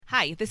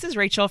Hi, this is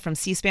Rachel from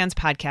C-SPAN's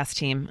podcast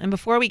team. And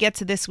before we get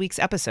to this week's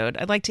episode,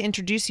 I'd like to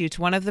introduce you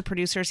to one of the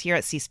producers here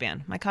at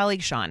C-SPAN, my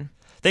colleague Sean.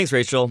 Thanks,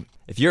 Rachel.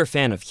 If you're a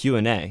fan of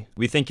Q&A,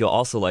 we think you'll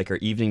also like our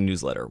evening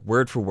newsletter,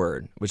 Word for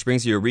Word, which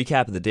brings you a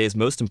recap of the day's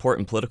most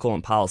important political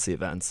and policy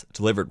events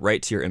delivered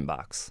right to your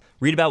inbox.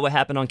 Read about what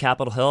happened on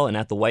Capitol Hill and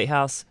at the White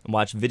House, and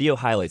watch video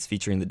highlights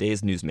featuring the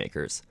day's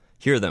newsmakers.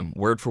 Hear them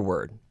word for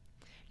word.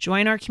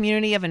 Join our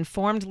community of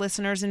informed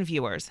listeners and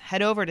viewers.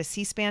 Head over to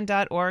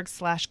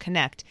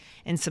cspan.org/connect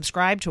and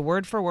subscribe to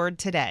Word for Word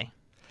today.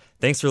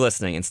 Thanks for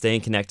listening and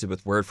staying connected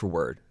with Word for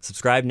Word.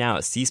 Subscribe now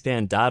at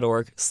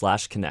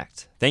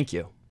cspan.org/connect. Thank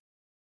you.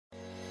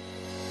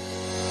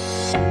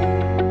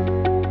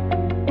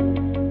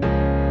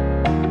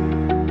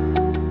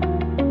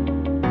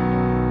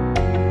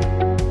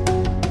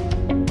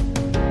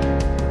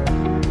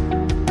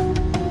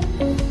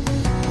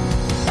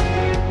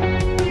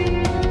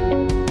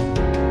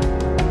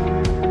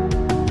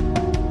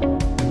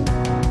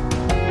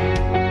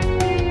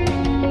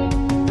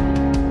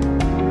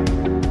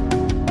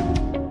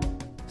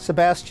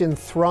 Sebastian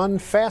Thrun,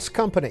 Fast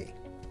Company,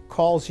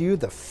 calls you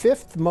the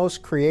fifth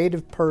most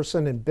creative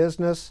person in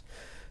business.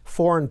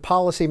 Foreign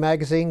Policy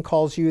magazine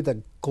calls you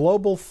the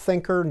global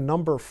thinker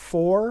number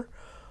 4.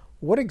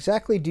 What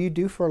exactly do you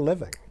do for a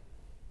living?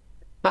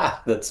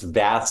 That's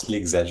vastly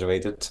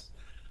exaggerated.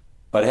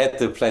 But I had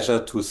the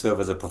pleasure to serve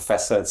as a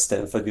professor at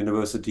Stanford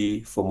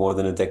University for more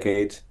than a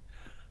decade.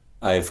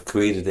 I've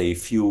created a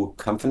few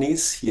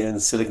companies here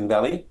in Silicon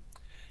Valley.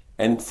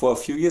 And for a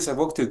few years, I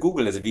worked at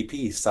Google as a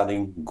VP,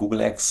 studying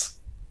Google X.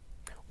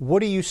 What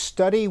do you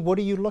study? What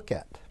do you look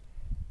at?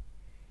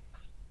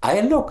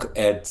 I look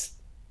at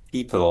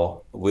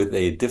people with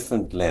a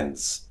different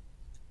lens.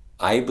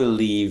 I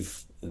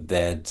believe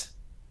that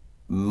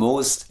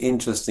most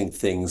interesting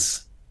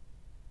things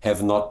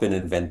have not been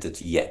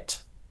invented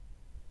yet.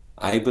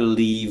 I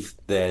believe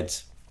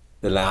that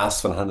the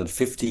last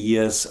 150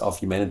 years of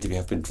humanity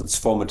have been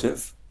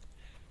transformative.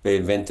 They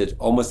invented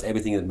almost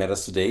everything that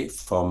matters today,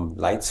 from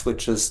light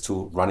switches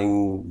to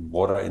running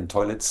water in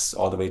toilets,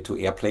 all the way to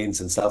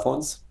airplanes and cell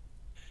phones.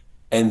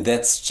 And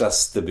that's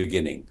just the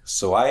beginning.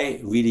 So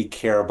I really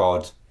care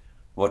about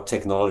what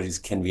technologies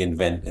can we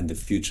invent in the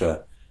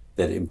future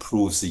that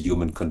improves the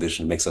human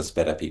condition, makes us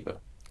better people.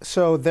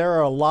 So there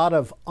are a lot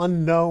of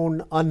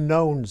unknown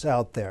unknowns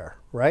out there,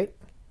 right?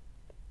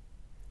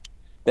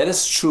 That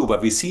is true,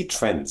 but we see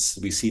trends.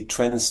 We see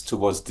trends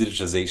towards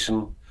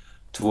digitization,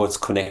 towards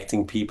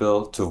connecting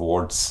people,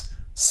 towards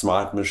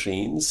smart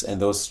machines.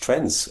 And those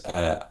trends,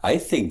 I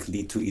think,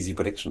 lead to easy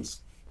predictions.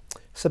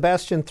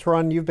 Sebastian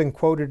Thrun, you've been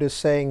quoted as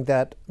saying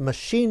that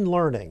machine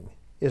learning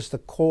is the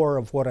core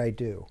of what I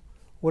do.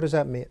 What does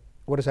that mean?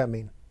 What does that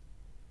mean?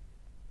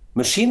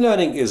 Machine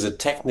learning is a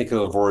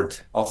technical word,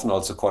 often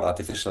also called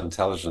artificial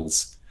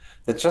intelligence,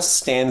 that just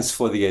stands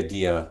for the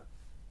idea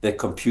that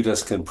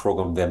computers can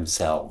program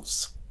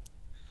themselves.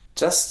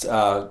 Just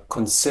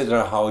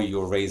consider how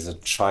you raise a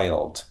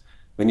child.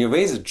 When you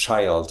raise a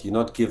child, you're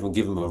not give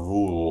them a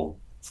rule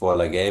for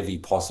like every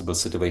possible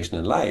situation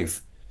in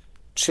life.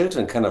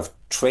 Children kind of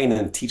train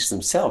and teach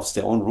themselves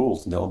their own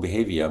rules and their own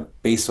behavior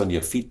based on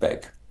your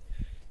feedback.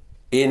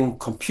 In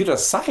computer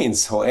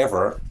science,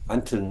 however,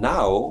 until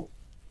now,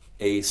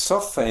 a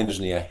software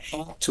engineer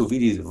had to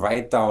really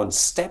write down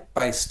step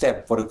by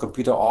step what a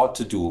computer ought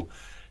to do.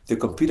 The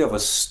computer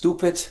was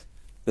stupid,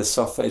 the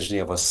software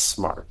engineer was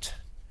smart.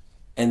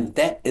 And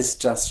that is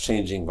just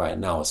changing right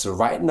now. So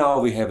right now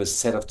we have a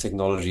set of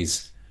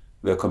technologies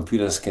where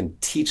computers can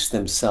teach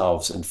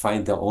themselves and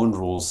find their own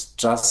rules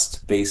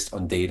just based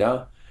on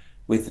data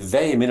with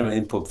very minimal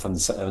input from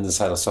the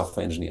side of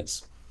software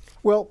engineers.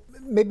 Well,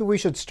 maybe we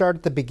should start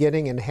at the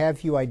beginning and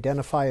have you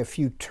identify a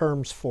few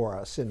terms for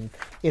us in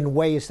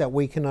ways that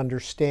we can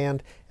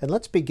understand. And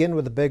let's begin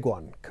with the big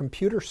one,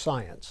 computer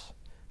science.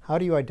 How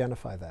do you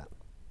identify that?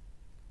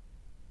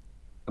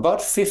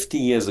 About 50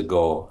 years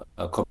ago,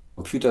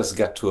 computers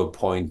got to a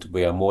point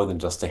where more than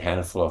just a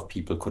handful of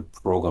people could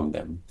program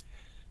them.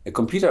 A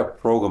computer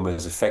program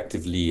is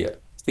effectively,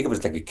 think of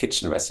it like a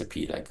kitchen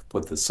recipe, like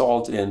put the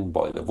salt in,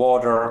 boil the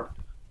water,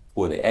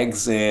 pour the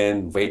eggs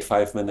in, wait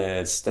 5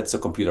 minutes. That's a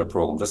computer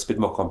program. That's a bit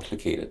more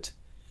complicated.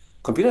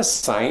 Computer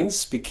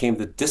science became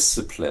the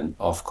discipline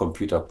of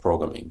computer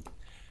programming.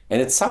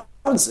 And it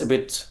sounds a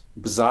bit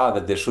bizarre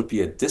that there should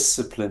be a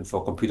discipline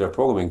for computer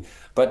programming,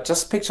 but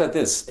just picture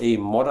this, a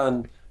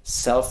modern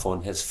cell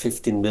phone has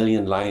 15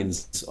 million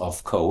lines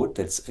of code.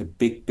 That's a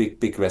big, big,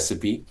 big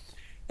recipe.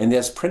 And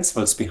there's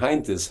principles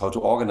behind this, how to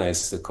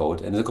organize the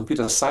code. And as a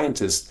computer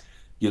scientist,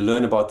 you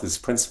learn about these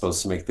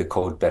principles to make the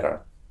code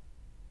better.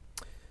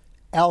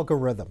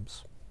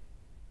 Algorithms.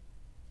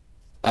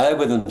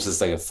 Algorithms is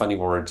like a funny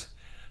word.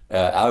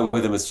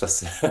 Algorithm is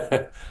just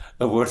a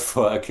word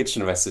for a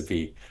kitchen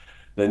recipe.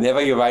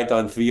 Whenever you write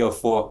down 3 or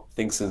 4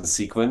 things in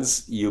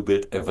sequence, you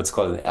build what's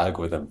called an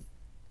algorithm.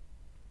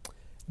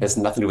 It has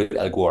nothing to do with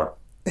Al Gore.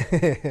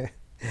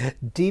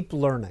 Deep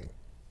learning.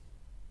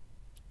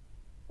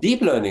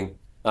 Deep learning.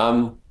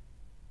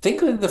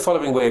 Think of it the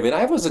following way. When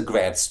I was a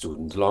grad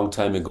student a long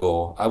time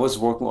ago, I was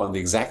working on the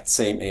exact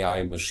same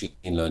AI machine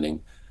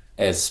learning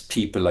as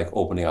people like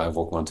OpenAI are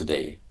working on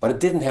today. But it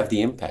didn't have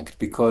the impact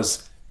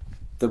because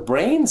the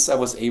brains I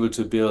was able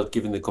to build,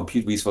 given the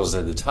compute resources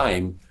at the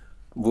time,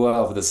 were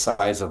of the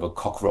size of a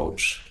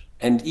cockroach.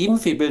 And even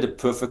if you build a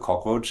perfect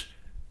cockroach,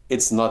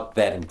 it's not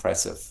that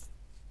impressive.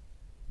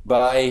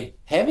 By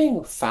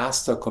having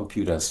faster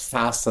computers,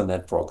 faster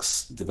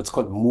networks, what's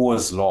called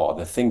Moore's law,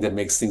 the thing that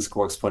makes things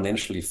grow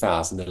exponentially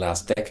fast in the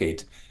last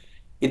decade,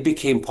 it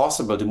became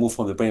possible to move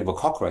from the brain of a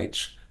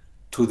cockroach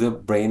to the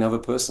brain of a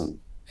person.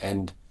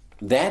 And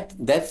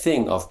that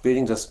thing of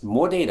building just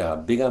more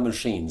data, bigger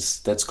machines,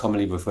 that's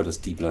commonly referred as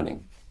deep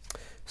learning.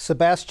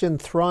 Sebastian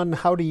Thrun,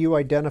 how do you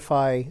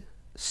identify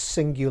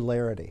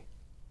singularity?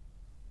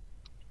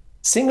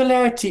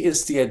 Singularity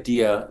is the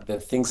idea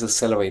that things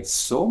accelerate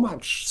so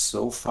much,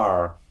 so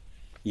far,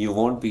 you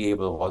won't be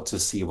able to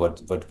see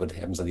what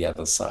happens on the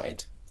other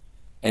side.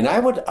 And I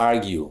would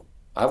argue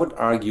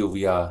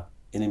we are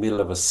in the middle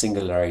of a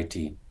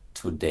singularity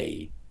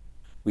today.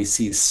 We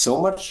see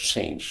so much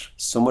change,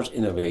 so much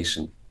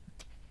innovation.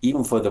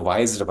 Even for the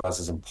wisest of us,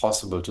 it's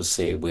impossible to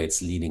say where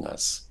it's leading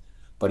us.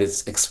 But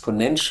it's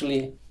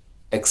exponentially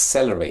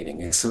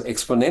accelerating.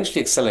 Exponentially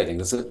accelerating.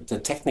 That's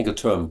the technical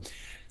term.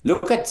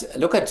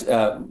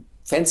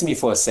 Fancy me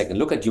for a second.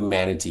 Look at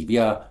humanity. We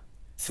are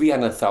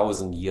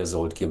 300,000 years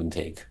old, give and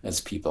take,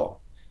 as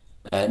people.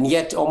 And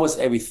yet almost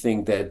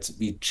everything that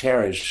we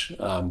cherish,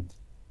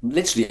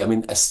 literally, I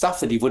mean,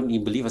 stuff that you wouldn't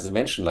even believe as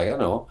invention, like, I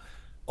don't know,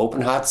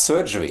 open heart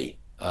surgery,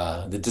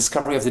 the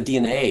discovery of the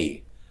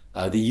DNA,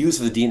 the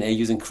use of the DNA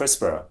using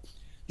CRISPR.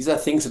 These are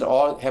things that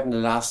all happened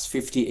in the last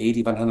 50,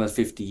 80,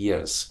 150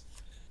 years.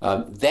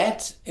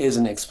 That is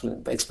an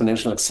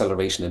exponential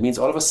acceleration. It means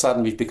all of a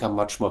sudden we've become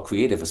much more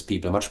creative as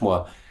people, much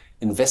more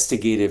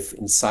investigative,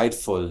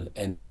 insightful,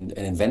 and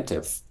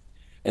inventive.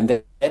 And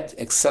that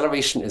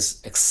acceleration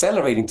is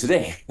accelerating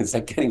today. It's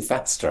like getting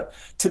faster.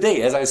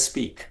 Today, as I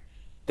speak,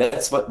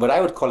 that's what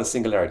I would call a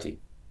singularity.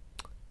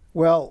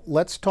 Well,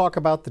 let's talk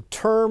about the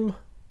term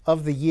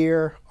of the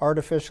year,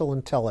 artificial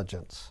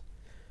intelligence.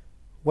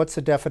 What's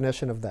the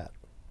definition of that?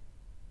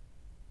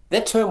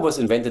 That term was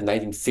invented in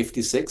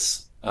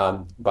 1956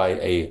 by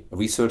a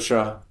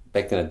researcher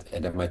back then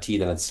at MIT,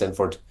 then at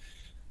Stanford,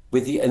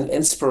 with an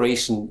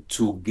inspiration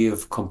to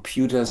give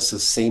computers the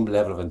same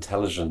level of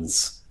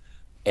intelligence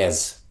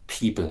as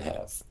people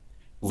have.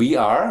 We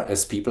are,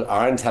 as people,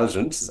 are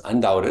intelligent. It's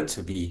undoubted.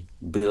 We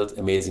build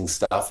amazing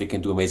stuff. We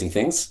can do amazing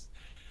things.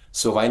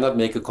 So why not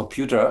make a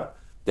computer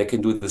that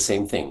can do the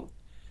same thing?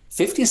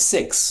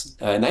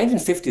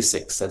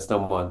 1956, that's no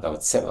more,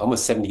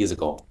 almost 70 years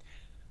ago.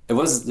 It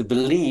was the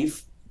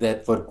belief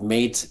that what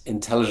made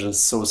intelligence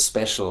so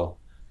special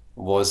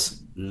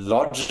was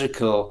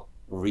logical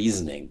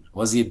reasoning,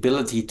 was the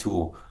ability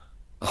to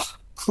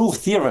prove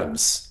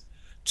theorems,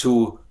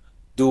 to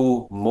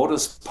do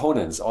modus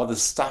ponens, all the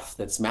stuff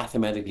that's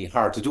mathematically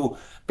hard to do.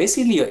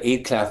 Basically, your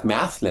 8th-class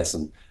math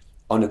lesson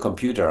on a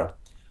computer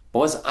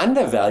was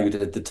undervalued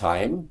at the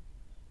time,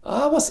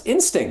 was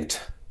instinct,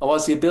 or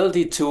was the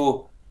ability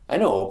to,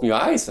 open your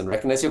eyes and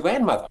recognize your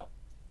grandmother.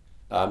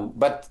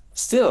 But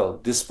still,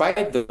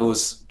 despite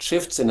those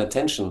shifts in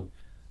attention,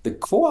 the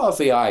core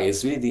of AI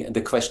is really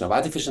the question of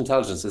artificial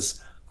intelligence is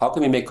how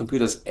can we make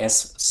computers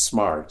as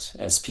smart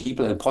as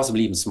people and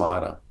possibly even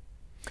smarter?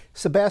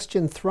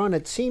 Sebastian Thrun,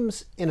 it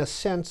seems in a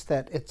sense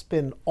that it's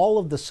been all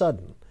of the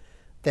sudden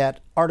that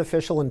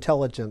artificial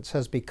intelligence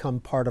has become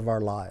part of our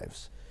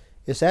lives.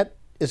 Is that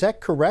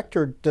correct,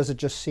 or does it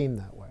just seem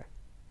that way?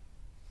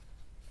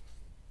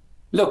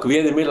 Look, we're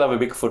in the middle of a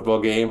big football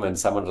game and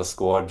someone just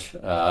scored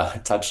a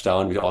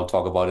touchdown. We all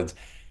talk about it.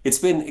 It's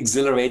been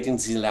exhilarating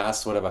the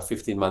last,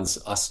 15 months,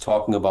 us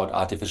talking about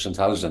artificial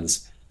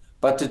intelligence.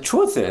 But the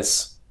truth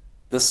is,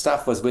 this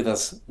stuff was with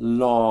us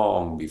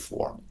long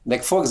before.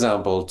 Like, for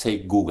example,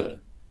 take Google.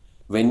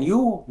 When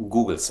you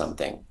Google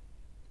something,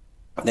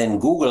 then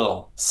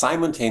Google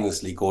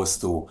simultaneously goes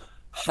through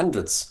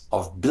hundreds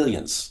of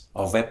billions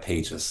of web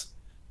pages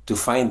to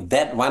find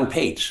that one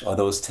page or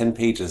those 10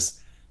 pages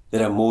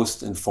that are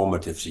most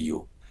informative to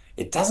you.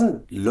 It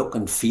doesn't look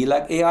and feel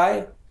like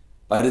AI,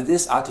 but it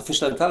is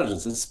artificial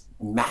intelligence. It's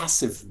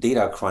massive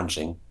data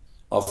crunching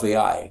of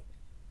AI.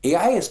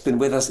 AI has been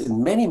with us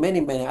in many, many,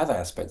 many other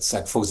aspects.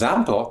 Like, for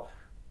example,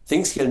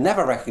 things you'll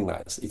never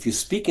recognize. If you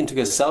speak into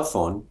your cell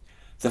phone,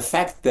 the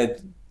fact that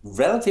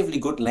relatively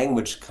good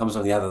language comes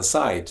on the other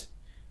side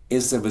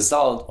is the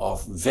result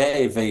of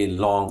very, very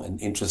long and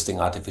interesting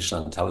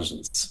artificial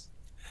intelligence.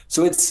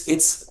 So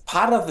it's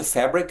part of the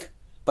fabric,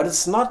 but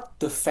it's not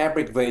the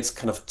fabric where it's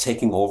kind of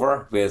taking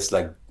over, where it's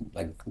like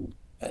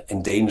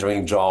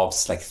endangering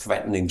jobs, like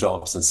threatening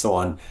jobs and so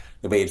on,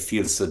 the way it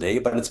feels today,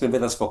 but it's been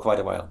with us for quite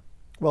a while.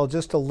 Well,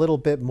 just a little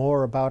bit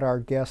more about our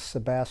guest,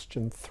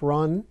 Sebastian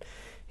Thrun.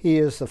 He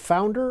is the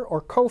founder or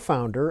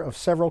co-founder of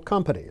several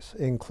companies,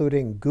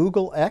 including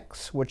Google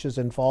X, which is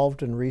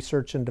involved in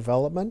research and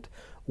development,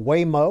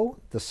 Waymo,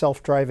 the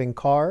self-driving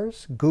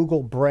cars,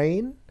 Google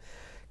Brain,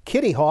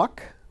 Kitty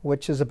Hawk,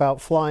 which is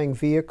about flying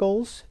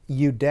vehicles,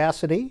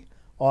 Udacity,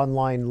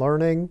 online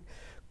learning,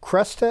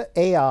 Cresta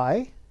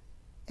AI,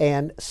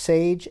 and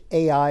Sage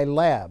AI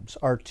Labs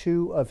are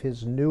two of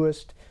his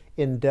newest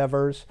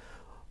endeavors.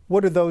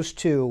 What do those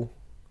two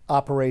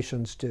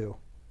operations do,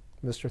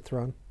 Mr.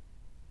 Thrun?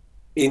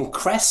 In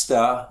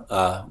Cresta,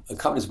 a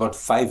company is about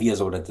 5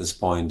 years old at this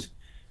point,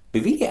 we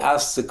really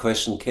asked the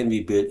question, can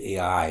we build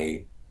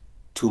AI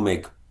to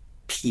make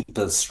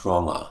people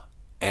stronger?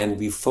 And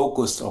we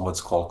focused on what's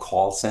called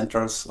call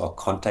centers or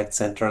contact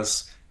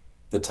centers,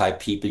 the type of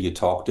people you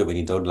talk to when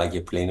you don't like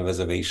your plane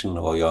reservation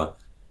or your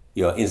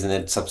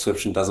internet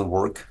subscription doesn't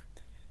work.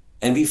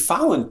 And we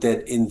found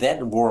that in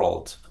that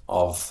world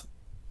of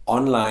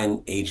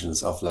online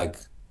agents, of like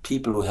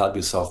people who help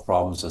you solve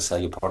problems or sell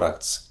your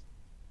products,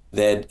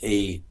 that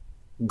a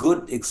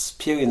good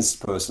experienced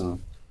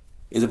person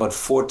is about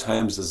 4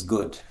 times as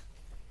good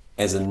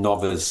as a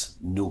novice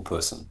new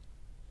person.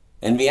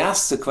 And we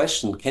asked the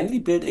question, can we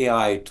build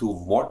AI to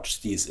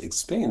watch these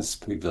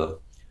experienced people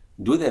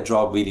do their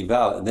job really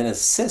well and then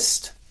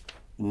assist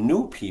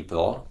new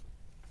people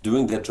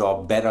doing their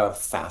job better,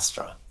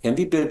 faster? Can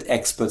we build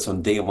experts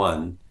on day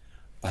one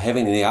by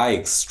having an AI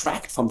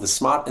extract from the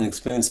smart and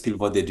experienced people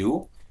what they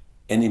do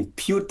and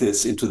impute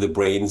this into the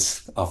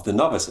brains of the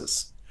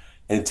novices?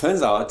 And it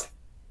turns out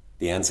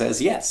the answer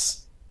is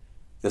yes.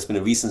 There's been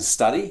a recent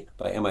study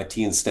by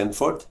MIT and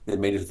Stanford that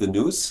made it to the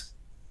news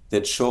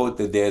that showed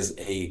that there's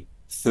a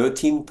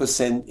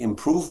 13%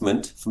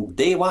 improvement from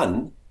day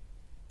one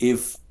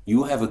if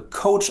you have a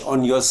coach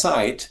on your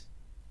side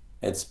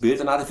that's built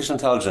on artificial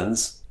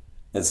intelligence,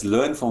 that's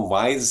learned from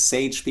wise,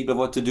 sage people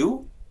what to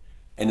do,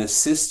 and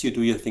assist you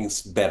do your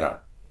things better.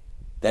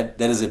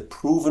 That is a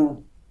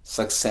proven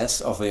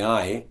success of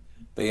AI.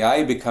 The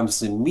AI becomes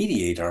the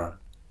mediator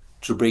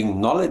to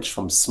bring knowledge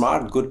from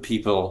smart, good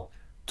people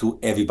to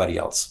everybody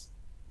else.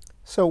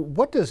 So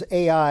what does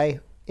AI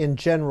in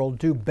general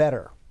do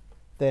better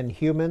than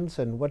humans,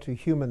 and what do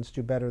humans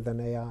do better than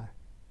AI?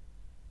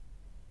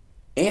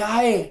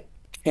 AI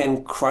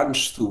can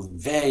crunch through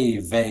very,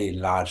 very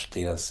large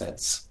data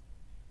sets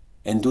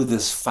and do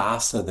this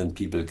faster than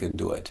people can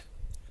do it.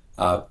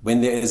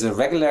 When there is a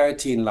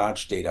regularity in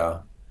large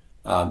data,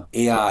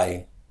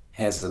 AI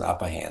has an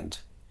upper hand.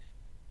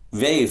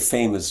 Very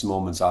famous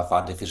moments of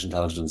artificial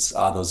intelligence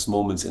are those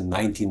moments in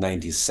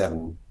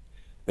 1997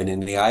 when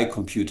an AI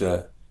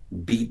computer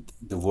beat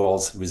the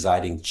world's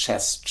residing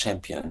chess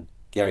champion,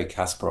 Garry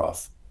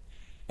Kasparov.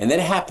 And that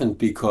happened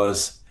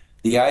because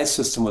the AI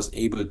system was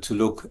able to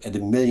look at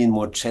 1 million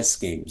more chess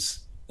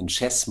games and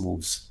chess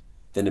moves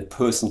than a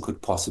person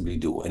could possibly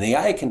do. And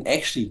AI can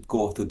actually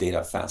go through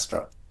data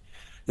faster.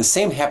 The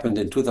same happened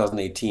in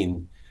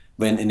 2018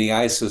 when an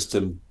AI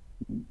system,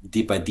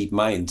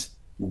 DeepMind,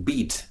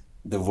 beat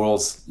the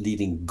world's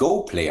leading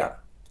Go player.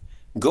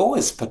 Go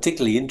is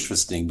particularly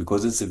interesting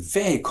because it's a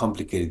very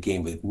complicated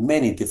game with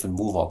many different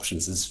move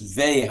options. It's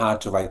very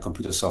hard to write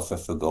computer software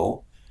for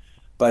Go.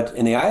 But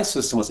an AI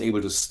system was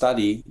able to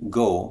study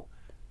Go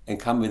and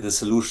come with a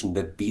solution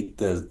that beat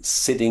the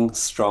sitting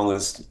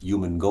strongest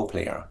human Go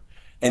player.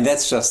 And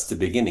that's just the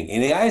beginning.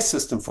 An AI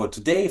system for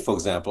today, for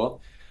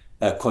example,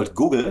 called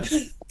Google,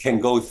 can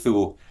go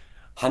through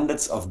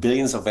hundreds of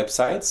billions of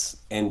websites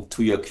and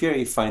to your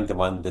query find the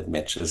one that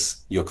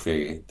matches your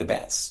query the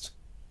best.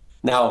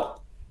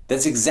 Now,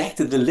 that's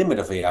exactly the limit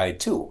of AI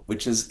too,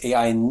 which is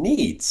AI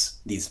needs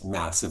these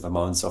massive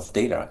amounts of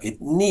data.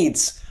 It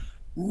needs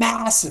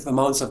massive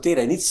amounts of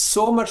data. It needs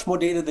so much more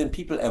data than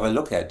people ever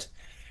look at.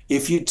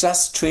 If you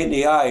just train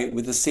AI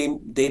with the same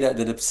data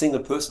that a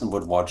single person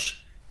would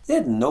watch, they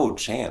had no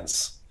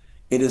chance.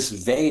 It is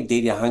very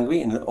data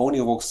hungry and it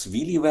only works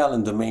really well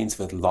in domains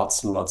with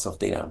lots and lots of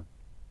data.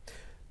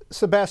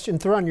 Sebastian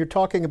Thrun, you're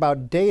talking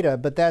about data,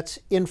 but that's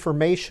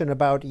information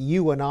about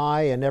you and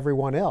I and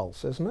everyone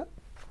else, isn't it?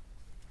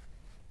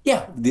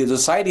 Yeah, the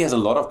society has a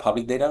lot of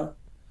public data,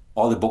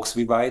 all the books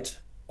we write,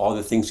 all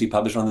the things we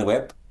publish on the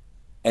web.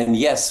 And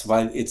yes,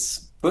 while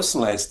it's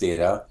personalized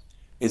data,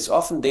 it's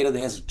often data that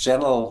has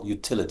general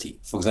utility.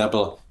 For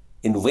example,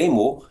 in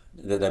Waymo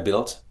that I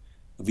built,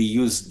 we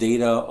use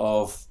data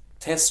of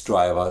test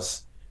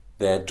drivers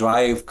that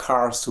drive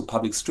cars through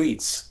public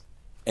streets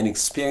and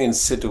experience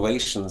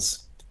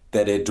situations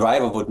that a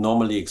driver would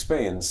normally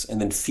experience, and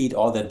then feed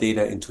all that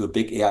data into a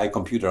big AI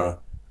computer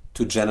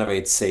to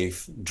generate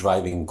safe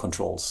driving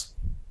controls.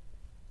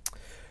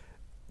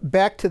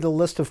 Back to the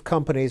list of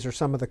companies, or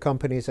some of the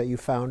companies that you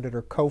founded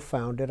or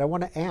co-founded, I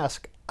want to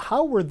ask,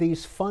 how were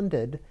these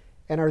funded,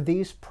 and are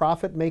these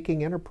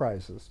profit-making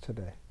enterprises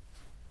today?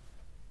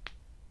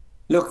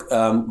 Look,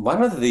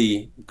 one of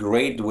the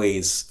great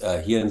ways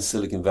here in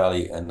Silicon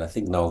Valley, and I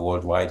think now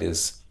worldwide,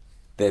 is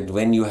that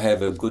when you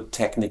have a good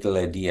technical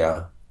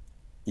idea,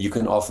 you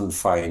can often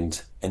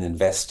find an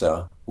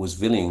investor who's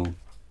willing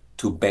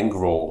to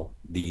bankroll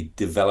the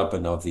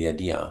development of the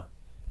idea.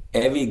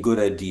 Every good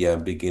idea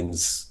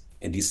begins,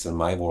 at least in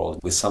my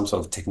world, with some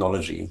sort of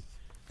technology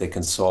that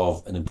can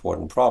solve an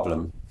important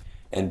problem.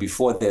 And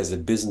before there's a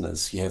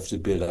business, you have to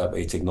build up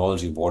a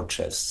technology war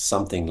chest,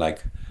 something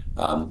like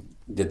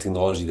the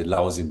technology that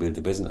allows you to build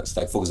the business.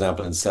 Like, for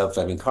example, in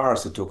self-driving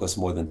cars, it took us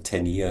more than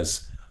 10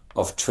 years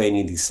of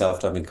training these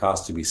self-driving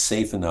cars to be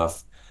safe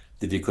enough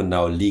that we could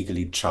now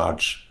legally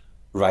charge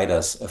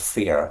riders a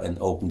fare and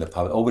open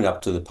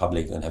up to the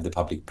public and have the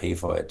public pay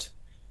for it.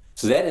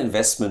 So that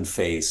investment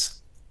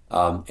phase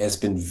has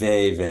been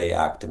very, very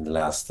active in the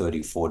last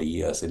 30, 40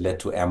 years. It led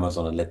to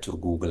Amazon, it led to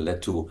Google,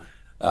 led to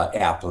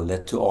Apple,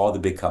 led to all the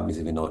big companies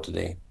that we know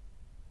today.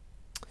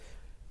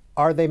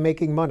 Are they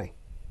making money?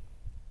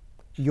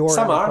 Your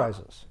Some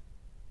enterprises?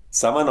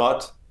 Some are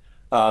not.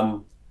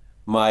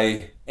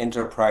 My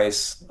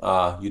enterprise,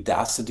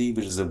 Udacity,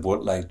 which is a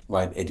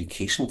worldwide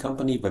education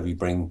company where we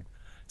bring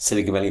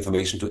Silicon Valley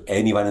information to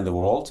anyone in the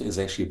world, is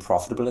actually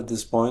profitable at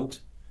this point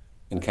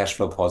and cash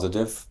flow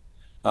positive.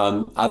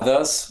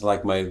 Others,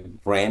 like my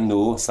brand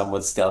new,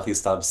 somewhat stealthy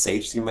startup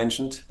Sage you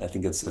mentioned, I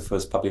think it's the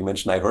first public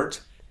mention I heard,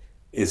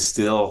 is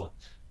still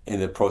in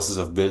the process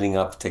of building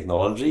up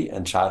technology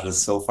and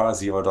charges so far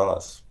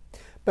 $0.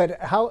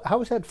 But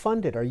how is that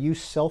funded? Are you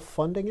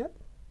self-funding it?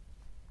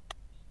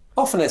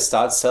 Often I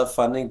start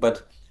self-funding,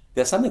 but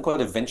there's something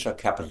called a venture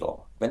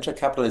capital. Venture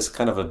capital is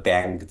kind of a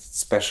bank that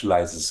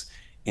specializes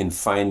in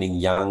finding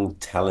young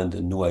talent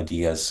and new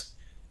ideas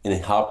and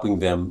helping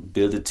them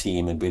build a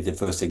team and build their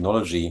first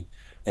technology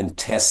and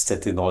test the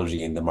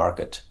technology in the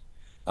market.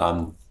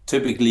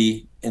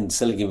 Typically in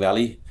Silicon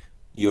Valley,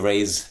 you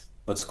raise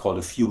what's called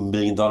a few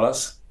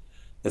 $1,000,000.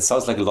 That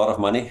sounds like a lot of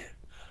money,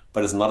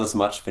 but it's not as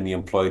much when you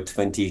employ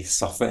 20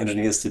 software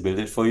engineers to build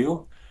it for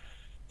you.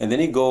 And then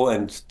you go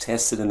and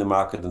test it in the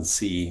market and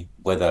see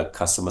whether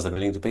customers are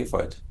willing to pay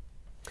for it.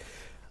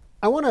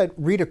 I want to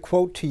read a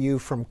quote to you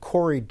from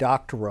Cory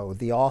Doctorow,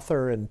 the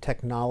author and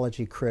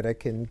technology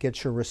critic, and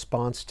get your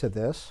response to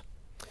this.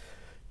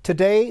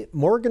 Today,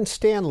 Morgan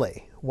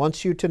Stanley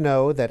wants you to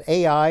know that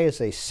AI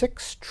is a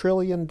 $6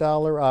 trillion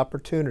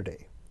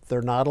opportunity.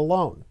 They're not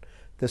alone.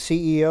 The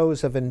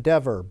CEOs of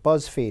Endeavor,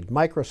 BuzzFeed,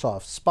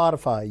 Microsoft,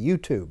 Spotify,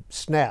 YouTube,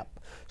 Snap,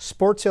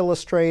 Sports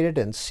Illustrated,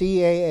 and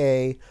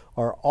CAA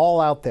are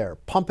all out there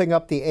pumping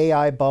up the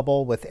AI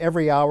bubble with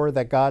every hour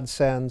that God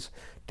sends,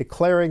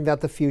 declaring that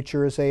the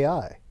future is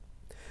AI.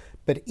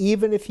 But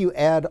even if you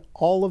add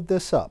all of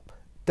this up,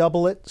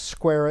 double it,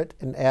 square it,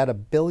 and add a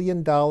 $1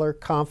 billion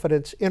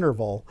confidence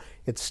interval,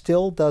 it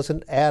still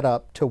doesn't add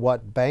up to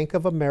what Bank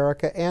of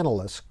America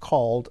analysts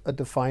called a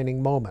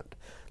defining moment,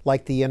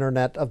 like the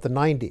Internet of the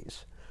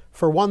 90s.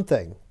 For one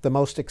thing, the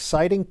most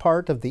exciting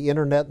part of the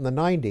Internet in the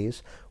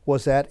 90s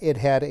was that it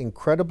had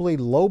incredibly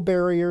low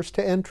barriers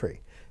to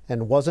entry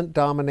and wasn't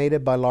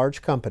dominated by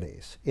large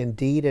companies.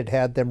 Indeed, it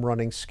had them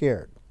running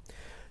scared.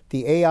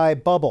 The AI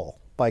bubble,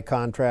 by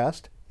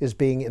contrast, is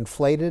being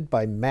inflated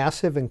by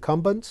massive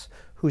incumbents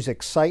whose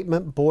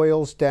excitement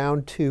boils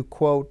down to,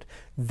 quote,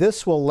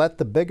 "This will let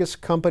the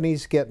biggest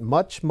companies get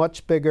much,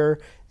 much bigger,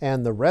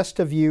 and the rest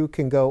of you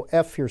can go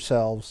F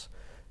yourselves.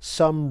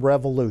 Some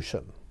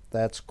revolution."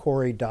 That's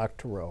Cory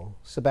Doctorow.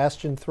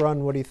 Sebastian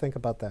Thrun, what do you think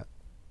about that?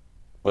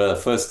 Well,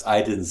 first,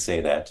 I didn't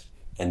say that.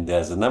 And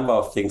there's a number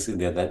of things in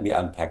there. Let me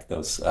unpack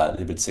those a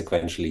little bit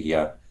sequentially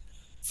here.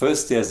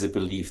 First, there's a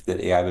belief that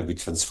AI will be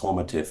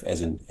transformative,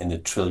 as in the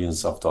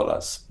trillions of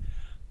dollars.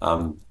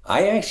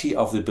 I actually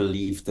of the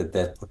belief that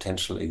that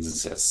potential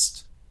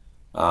exists.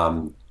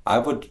 I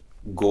would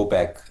go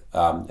back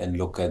and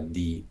look at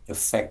the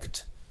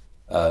effect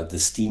the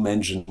steam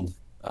engine,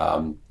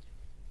 I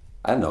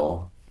don't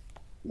know,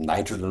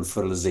 nitrogen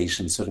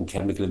fertilization, certain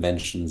chemical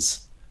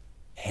inventions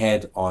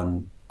had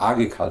on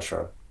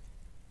agriculture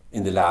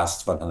in the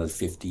last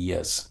 150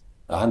 years.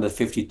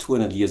 150,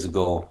 200 years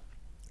ago,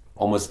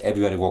 almost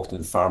everybody worked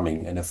in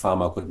farming, and a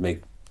farmer could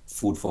make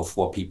food for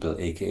 4 people,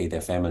 aka their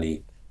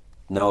family.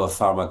 Now a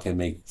farmer can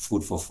make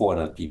food for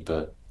 400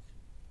 people.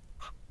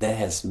 That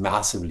has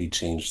massively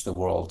changed the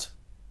world.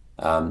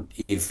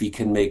 If we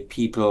can make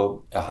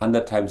people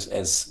 100 times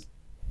as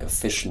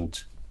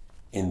efficient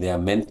in their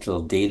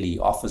mental daily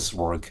office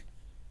work,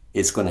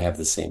 it's going to have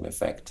the same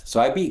effect. So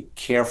I'd be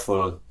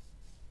careful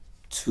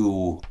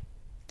to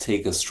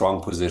take a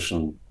strong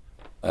position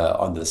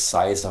on the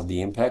size of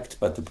the impact,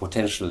 but the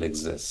potential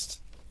exists.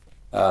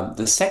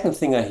 The second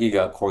thing I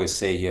hear Cory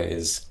say here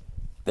is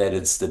that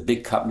it's the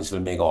big companies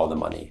will make all the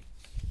money.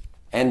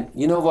 And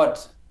you know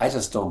what? I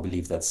just don't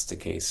believe that's the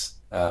case.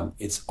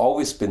 It's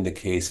always been the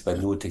case when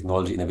new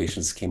technology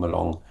innovations came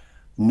along,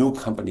 new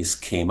companies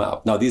came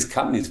up. Now, these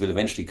companies will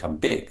eventually come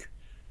big,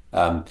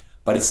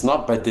 but it's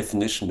not by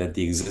definition that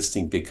the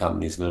existing big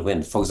companies will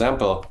win. For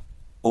example,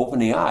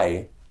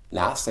 OpenAI,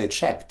 last I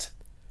checked,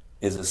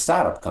 is a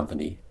startup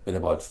company with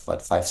about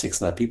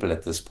 500-600 people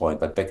at this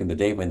point. But back in the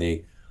day when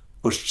they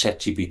pushed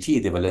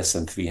ChatGPT, there were less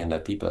than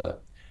 300 people.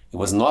 It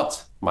was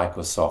not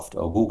Microsoft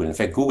or Google. In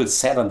fact, Google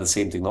sat on the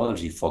same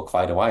technology for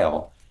quite a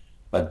while,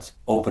 but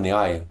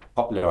OpenAI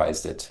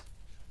popularized it.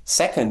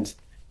 Second,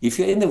 if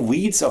you're in the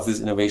weeds of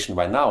this innovation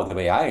right now, the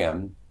way I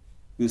am,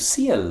 you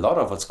see a lot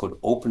of what's called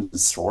open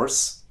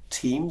source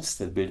teams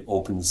that build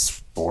open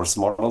source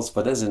models.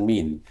 What does it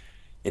mean?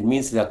 It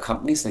means there are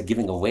companies that are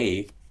giving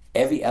away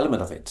every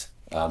element of it.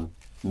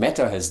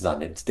 Meta has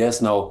done it.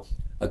 There's now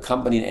a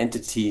company, an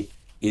entity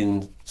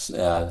in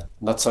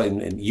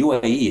in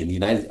UAE, in the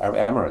United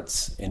Arab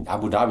Emirates, in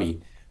Abu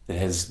Dhabi, that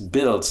has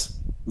built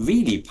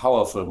really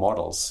powerful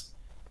models.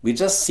 We're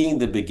just seeing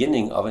the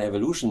beginning of an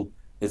evolution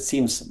that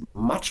seems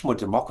much more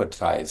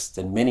democratized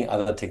than many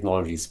other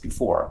technologies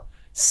before,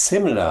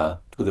 similar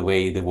to the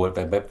way the World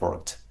Wide Web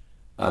worked.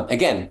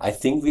 Again, I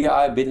think we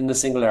are a bit in a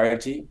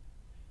singularity.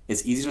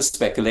 It's easy to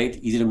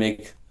speculate, easy to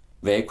make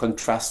very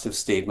contrastive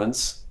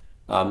statements.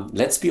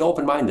 Let's be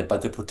open-minded,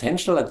 but the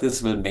potential that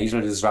this will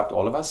majorly disrupt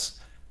all of us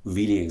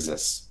really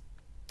exists.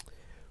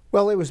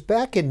 Well, it was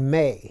back in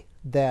May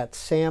that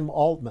Sam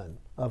Altman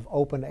of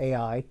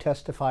OpenAI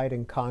testified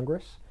in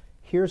Congress.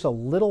 Here's a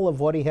little of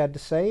what he had to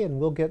say, and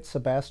we'll get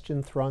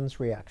Sebastian Thrun's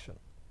reaction.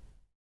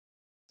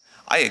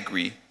 I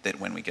agree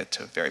that when we get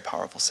to very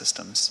powerful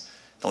systems,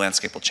 the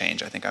landscape will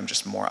change. I think I'm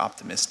just more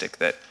optimistic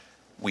that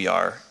we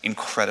are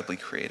incredibly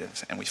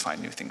creative and we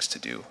find new things to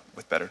do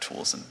with better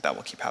tools, and that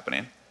will keep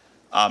happening.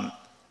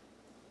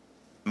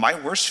 My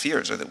worst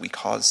fears are that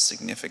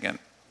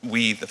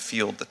we, the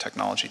field, the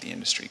technology, the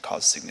industry,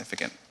 cause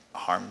significant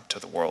harm to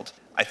the world.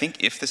 I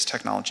think if this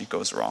technology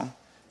goes wrong,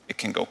 it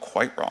can go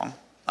quite wrong,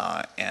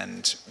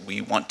 and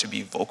we want to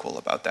be vocal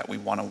about that. We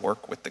want to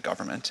work with the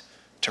government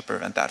to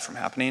prevent that from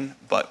happening,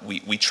 but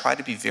we try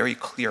to be very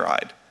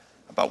clear-eyed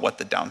about what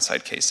the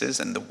downside case is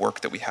and the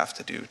work that we have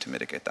to do to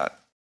mitigate that.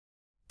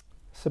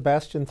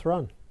 Sebastian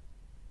Thrun.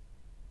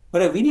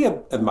 What I really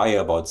admire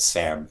about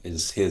Sam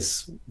is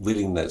his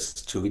willingness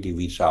to really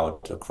reach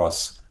out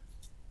across,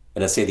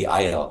 when I say the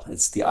aisle,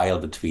 it's the aisle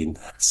between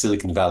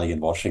Silicon Valley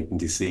and Washington,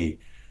 D.C.,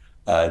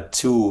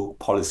 to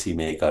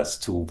policymakers,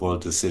 to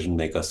world decision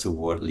makers, to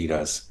world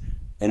leaders,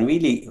 and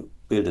really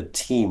build a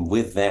team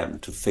with them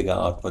to figure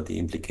out what the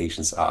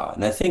implications are.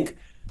 And I think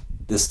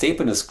the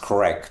statement is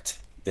correct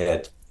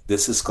that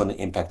this is going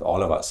to impact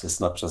all of us. It's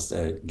not just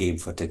a game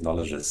for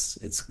technologists.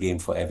 It's a game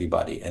for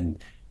everybody.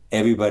 And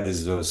everybody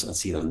deserves a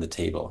seat on the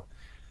table.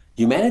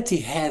 Humanity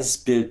has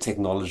built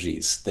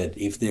technologies that,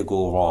 if they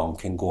go wrong,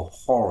 can go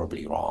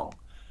horribly wrong.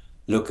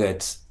 Look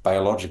at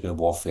biological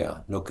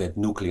warfare. Look at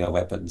nuclear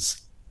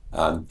weapons.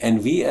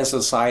 And we as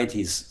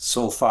societies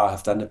so far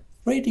have done a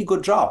pretty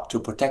good job to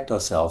protect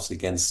ourselves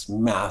against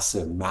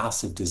massive,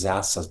 massive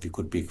disasters we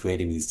could be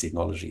creating with these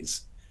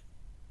technologies.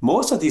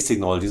 Most of these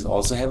technologies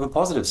also have a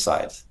positive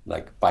side,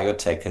 like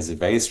biotech has a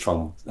very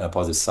strong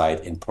positive side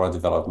in product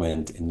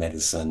development, in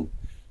medicine.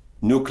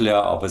 Nuclear,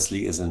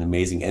 obviously, is an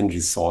amazing energy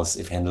source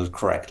if handled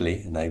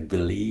correctly, and I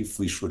believe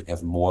we should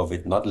have more of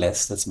it, not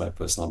less. That's my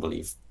personal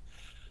belief.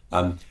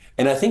 And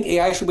I think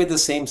AI should be the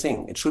same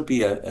thing. It should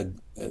be a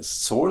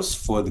source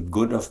for the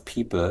good of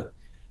people,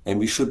 and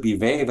we should be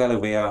very well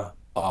aware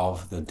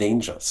of the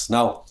dangers.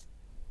 Now,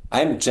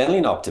 I'm generally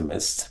an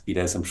optimist,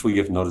 Peter, as I'm sure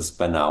you've noticed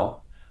by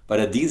now, but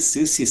I do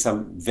see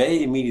some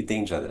very immediate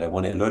danger that I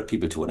want to alert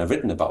people to, and I've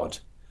written about,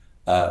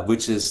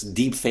 which is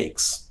deep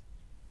fakes.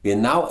 We are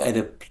now at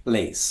a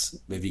place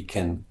where we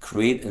can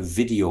create a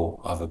video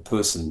of a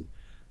person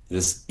that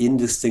is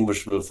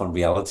indistinguishable from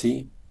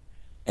reality.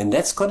 And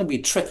that's going to be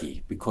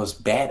tricky because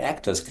bad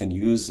actors can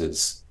use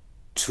this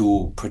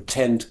to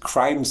pretend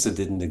crimes that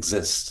didn't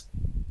exist,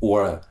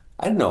 or,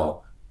 I don't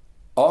know,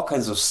 all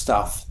kinds of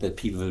stuff that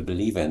people will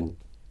believe in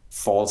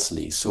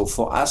falsely. So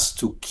for us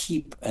to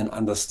keep an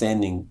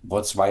understanding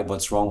what's right,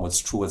 what's wrong, what's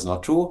true, what's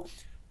not true,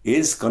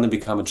 is going to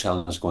become a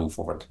challenge going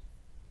forward.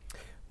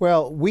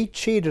 Well, we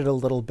cheated a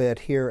little bit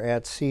here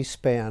at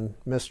C-SPAN,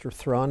 Mr.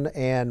 Thrun,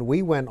 and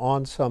we went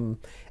on some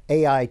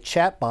AI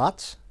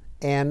chatbots,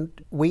 and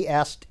we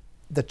asked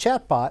the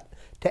chatbot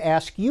to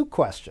ask you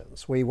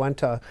questions. We went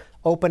to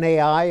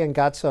OpenAI and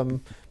got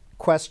some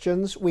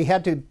questions. We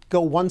had to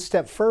go one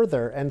step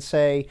further and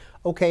say,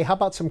 okay, how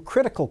about some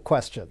critical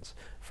questions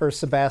for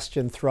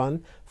Sebastian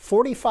Thrun?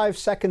 45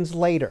 seconds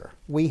later,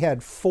 we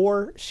had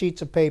 4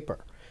 sheets of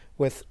paper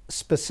with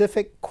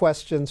specific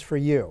questions for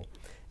you.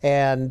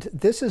 And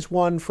this is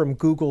one from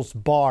Google's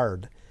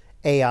Bard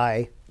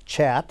AI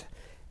chat.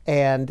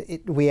 And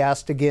we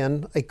asked,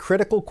 again, a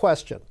critical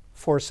question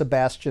for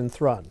Sebastian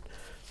Thrun.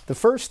 The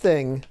first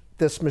thing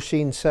this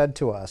machine said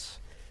to us,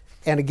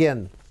 and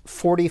again,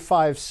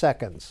 45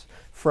 seconds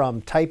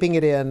from typing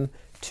it in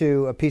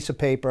to a piece of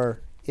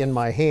paper in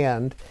my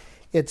hand,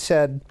 it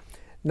said,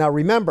 now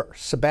remember,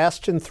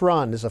 Sebastian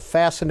Thrun is a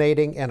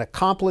fascinating and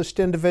accomplished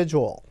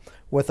individual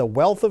with a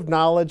wealth of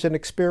knowledge and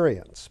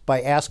experience.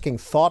 By asking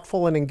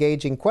thoughtful and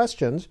engaging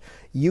questions,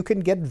 you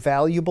can get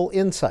valuable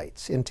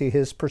insights into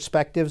his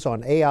perspectives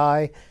on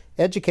AI,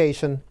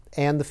 education,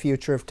 and the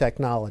future of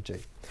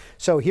technology.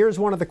 So here's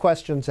one of the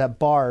questions that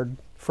Bard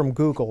from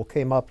Google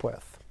came up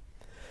with.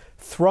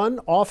 Thrun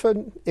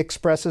often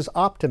expresses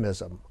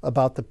optimism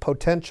about the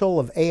potential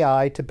of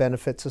AI to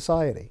benefit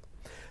society.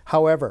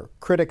 However,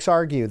 critics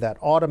argue that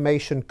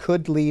automation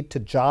could lead to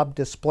job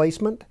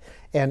displacement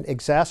and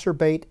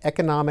exacerbate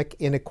economic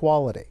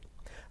inequality.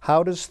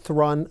 How does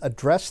Thrun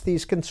address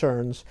these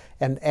concerns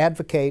and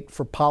advocate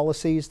for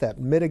policies that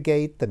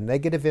mitigate the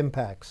negative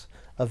impacts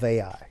of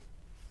AI?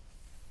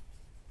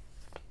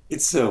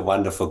 It's a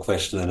wonderful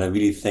question, and I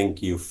really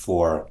thank you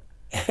for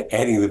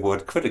adding the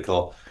word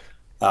critical.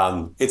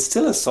 It's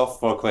still a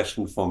softball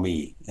question for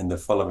me in the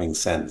following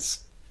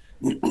sense.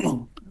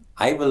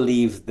 I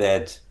believe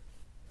that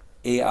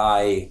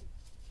AI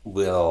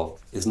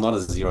is not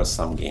a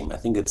zero-sum game. I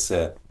think it's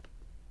a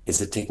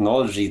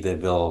technology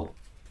that will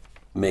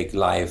make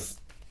life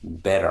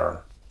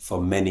better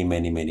for many,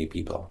 many, many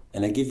people.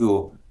 And I give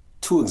you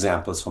two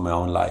examples from my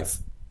own life.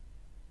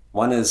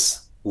 One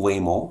is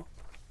Waymo.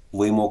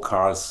 Waymo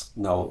cars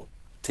now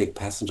take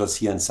passengers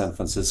here in San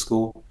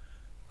Francisco,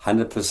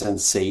 100%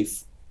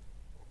 safe.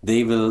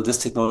 This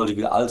technology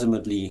will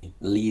ultimately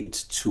lead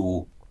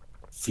to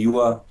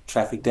fewer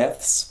traffic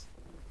deaths.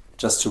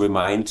 Just to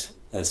remind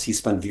a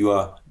C-SPAN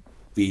viewer,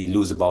 we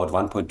lose about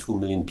 1.2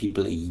 million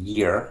people a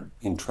year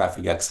in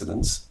traffic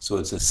accidents. So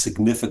it's a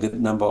significant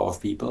number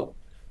of people.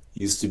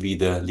 It used to be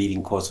the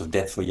leading cause of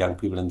death for young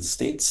people in the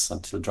States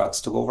until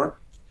drugs took over.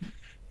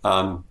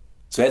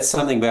 So that's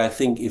something where I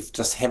think if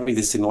just having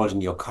this technology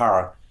in your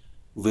car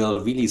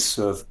will really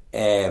serve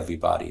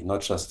everybody,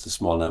 not just a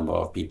small number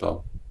of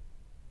people.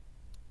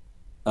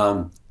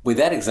 With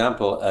that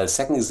example, a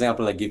second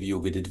example I give you,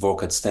 we did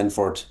work at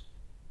Stanford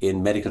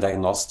in medical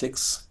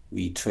diagnostics.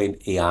 We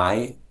trained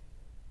AI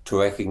to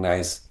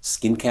recognize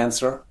skin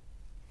cancer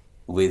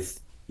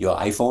with your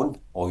iPhone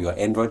or your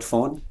Android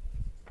phone.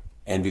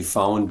 And we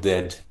found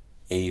that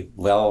a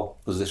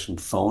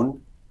well-positioned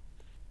phone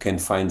can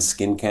find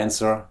skin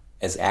cancer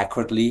as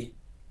accurately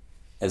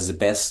as the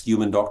best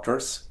human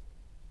doctors.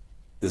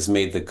 This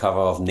made the cover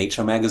of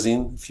Nature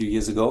magazine a few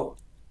years ago,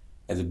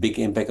 has a big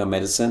impact on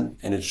medicine,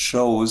 and it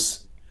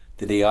shows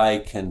that AI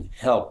can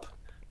help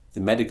the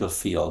medical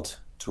field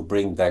to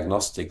bring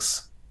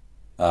diagnostics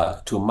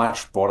to a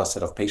much broader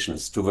set of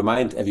patients. To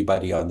remind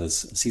everybody on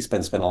this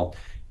C-SPAN panel,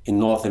 in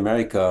North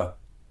America,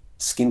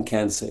 skin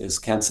cancer is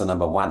cancer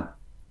number one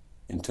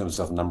in terms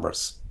of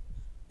numbers.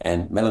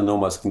 And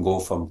melanomas can go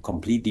from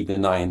completely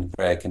benign,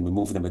 where I can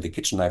remove them with a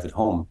kitchen knife at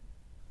home,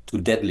 to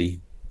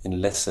deadly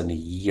in less than a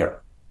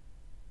year.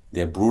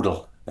 They're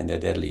brutal and they're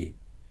deadly.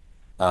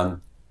 The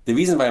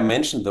reason why I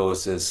mentioned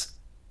those is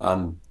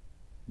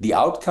the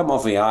outcome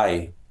of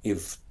AI,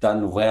 if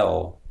done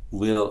well,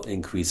 will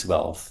increase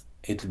wealth.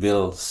 It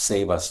will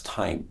save us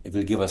time. It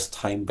will give us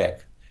time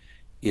back.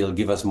 It'll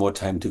give us more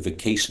time to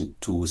vacation,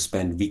 to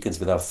spend weekends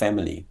with our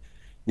family.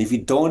 And if you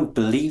don't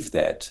believe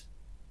that,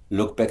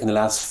 look back in the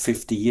last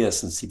 50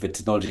 years and see what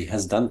technology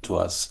has done to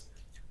us.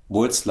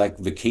 Words like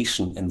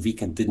vacation and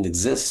weekend didn't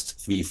exist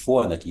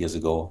 400 years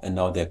ago, and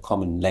now they're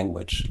common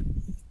language.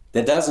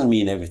 That doesn't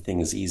mean everything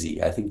is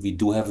easy. I think we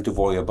do have to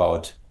worry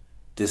about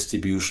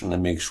distribution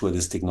and make sure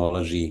this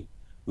technology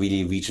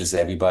really reaches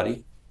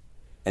everybody.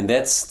 And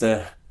that's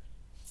the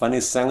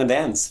funniest song and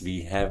dance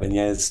we have in the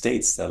United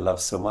States that I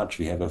love so much.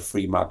 We have a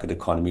free market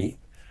economy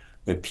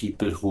where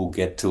people who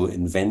get to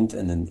invent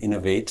and then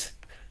innovate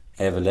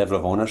have a level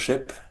of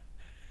ownership.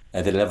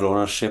 The level of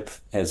ownership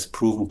has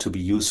proven to be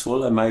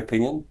useful, in my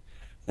opinion.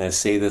 And I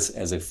say this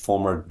as a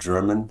former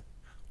German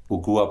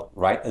who grew up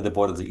right at the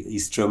border of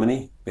East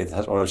Germany, where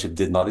that ownership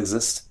did not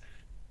exist.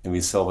 And we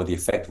saw what the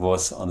effect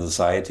was on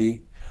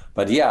society.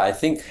 But yeah, I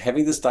think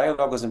having this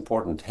dialogue is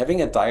important.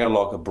 Having a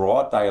dialogue, a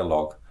broad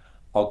dialogue,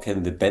 how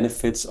can the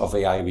benefits of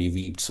AI be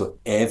reaped so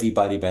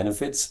everybody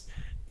benefits,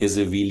 is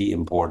a really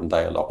important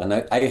dialogue. And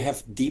I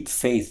have deep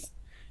faith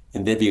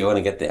in that we're going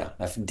to get there.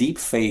 I have deep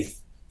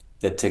faith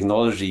that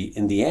technology,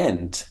 in the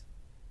end,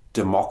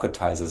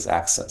 democratizes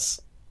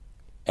access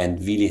and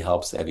really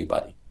helps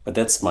everybody. But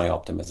that's my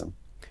optimism.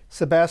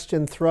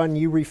 Sebastian Thrun,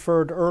 you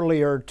referred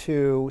earlier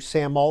to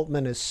Sam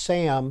Altman as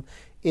Sam.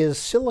 Is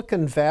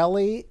Silicon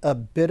Valley a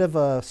bit of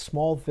a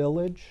small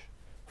village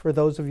for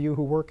those of you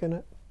who work in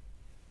it?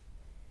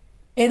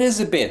 It is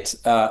a bit.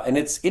 And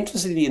it's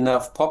interestingly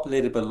enough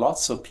populated by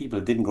lots of people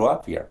who didn't grow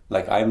up here.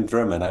 Like I'm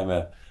German, I'm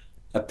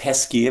a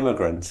pesky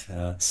immigrant.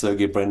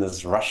 Sergey Brin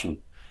is Russian.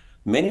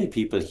 Many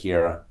people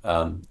here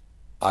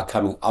are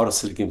coming out of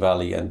Silicon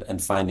Valley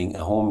and finding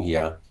a home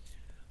here.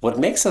 What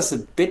makes us a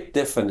bit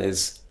different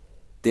is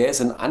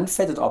there's an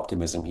unfettered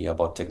optimism here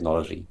about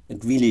technology.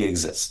 It really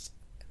exists.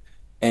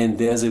 And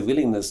there's a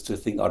willingness to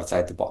think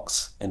outside the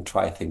box and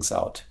try things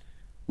out.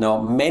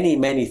 Now, many,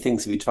 many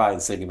things we try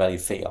in Silicon Valley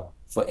fail.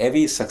 For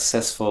every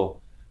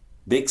successful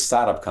big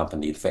startup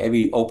company, for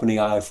every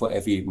OpenAI, for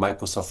every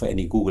Microsoft, for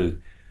any Google,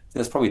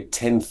 there's probably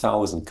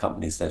 10,000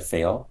 companies that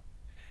fail.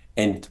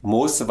 And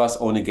most of us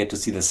only get to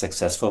see the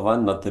successful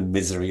one, not the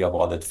misery of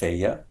all that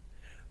failure.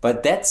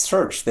 But that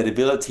search, that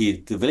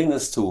ability, the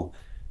willingness to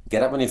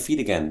get up on your feet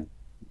again,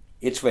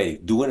 each way,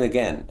 do it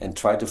again, and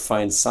try to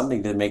find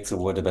something that makes the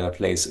world a better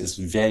place is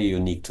very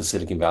unique to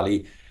Silicon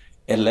Valley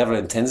at a level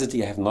of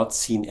intensity I have not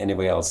seen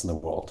anywhere else in the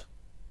world.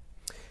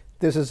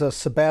 This is a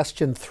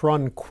Sebastian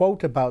Thrun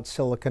quote about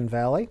Silicon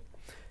Valley.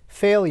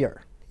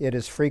 Failure, it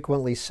is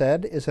frequently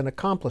said, is an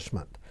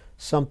accomplishment,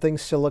 something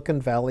Silicon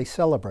Valley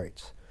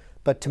celebrates.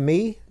 But to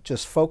me,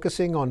 just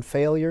focusing on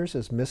failures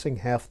is missing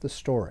half the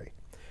story.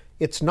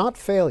 It's not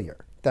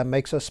failure that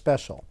makes us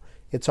special.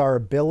 It's our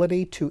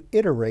ability to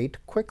iterate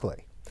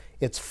quickly.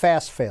 It's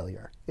fast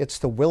failure. It's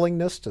the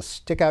willingness to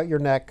stick out your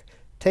neck,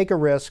 take a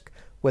risk,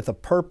 with a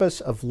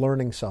purpose of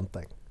learning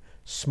something.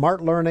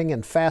 Smart learning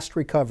and fast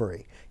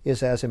recovery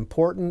is as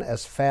important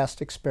as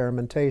fast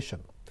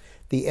experimentation.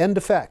 The end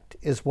effect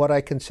is what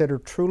I consider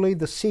truly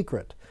the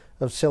secret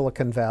of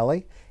Silicon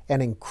Valley,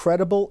 an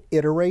incredible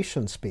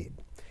iteration speed.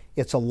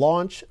 It's a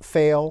launch,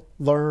 fail,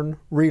 learn,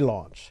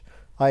 relaunch.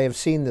 I have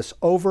seen this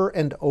over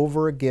and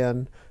over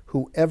again.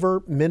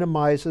 Whoever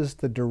minimizes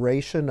the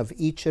duration of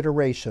each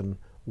iteration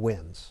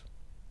wins.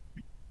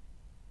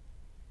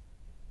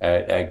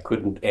 I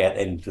couldn't add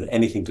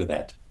anything to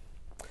that.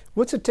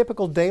 What's a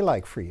typical day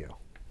like for you?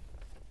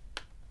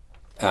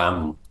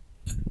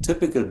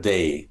 Typical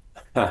day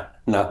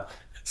now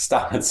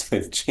starts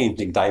with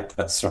changing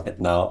diapers right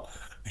now,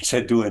 which I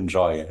do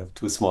enjoy. I have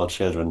two small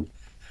children.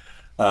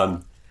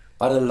 But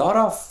a lot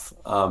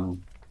of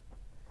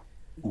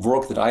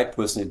work that I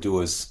personally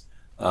do is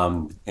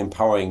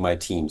empowering my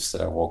teams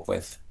that I work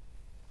with.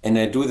 And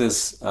I do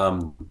this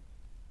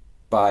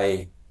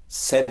by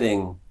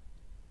setting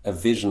a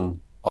vision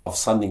of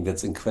something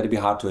that's incredibly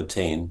hard to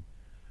attain,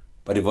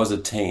 but if it was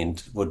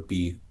attained, would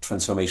be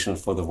transformational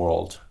for the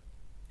world.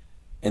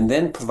 And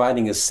then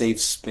providing a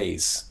safe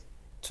space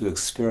to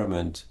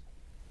experiment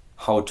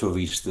how to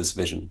reach this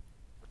vision.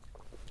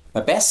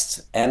 My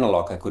best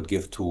analog I could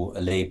give to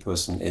a lay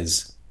person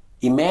is,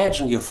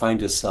 imagine you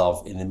find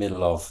yourself in the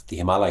middle of the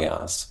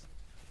Himalayas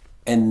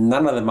and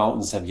none of the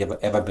mountains have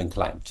ever been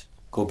climbed.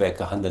 Go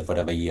back 100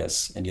 whatever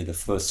years, and you're the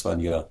first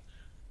one, you're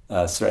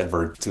Sir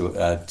Edward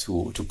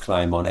to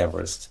climb Mount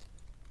Everest.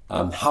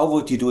 How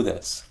would you do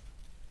this?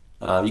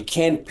 You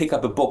can't pick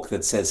up a book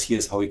that says,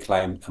 here's how we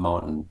climb a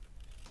mountain.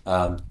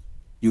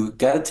 You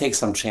got to take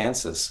some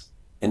chances.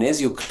 And as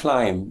you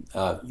climb,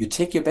 you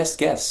take your best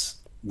guess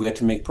where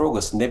to make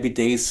progress. And there'll be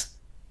days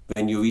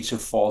when you reach a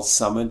false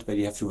summit where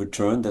you have to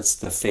return. That's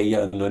the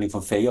failure and learning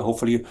from failure.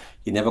 Hopefully,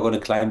 you're never going to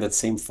climb that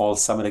same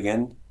false summit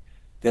again.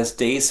 There's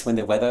days when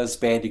the weather is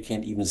bad, you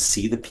can't even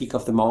see the peak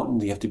of the mountain.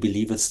 You have to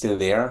believe it's still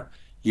there.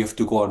 You have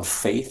to go on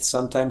faith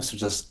sometimes to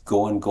just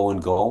go and go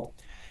and go.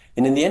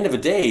 And in the end of the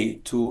day,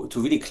 to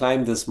really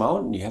climb this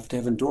mountain, you have to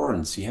have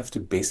endurance. You have to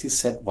basically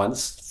set one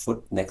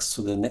foot next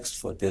to the next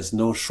foot. There's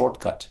no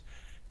shortcut.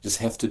 You just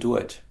have to do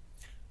it.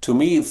 To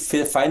me,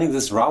 finding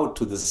this route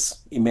to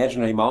this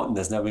imaginary mountain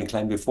that's never been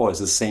climbed before is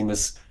the same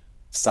as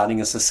starting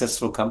a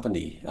successful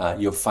company.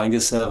 You find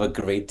yourself a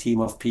great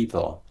team of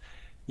people.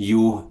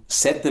 You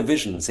set the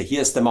vision and say,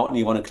 here's the mountain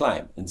you want to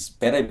climb. It's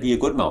better be a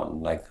good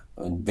mountain, like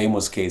in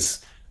Waymo's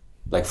case,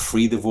 like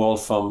free the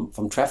world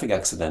from traffic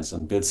accidents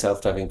and build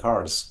self-driving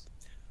cars.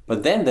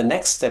 But then the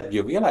next step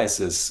you realize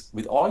is,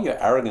 with all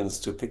your arrogance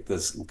to pick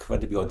this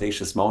incredibly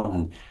audacious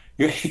mountain,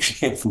 you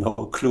actually have no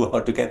clue how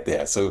to get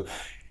there. So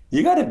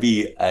you got to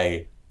be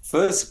a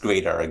first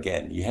grader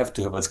again. You have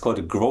to have what's called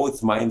a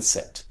growth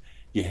mindset.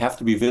 You have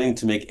to be willing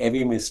to make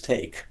every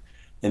mistake.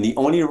 And the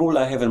only rule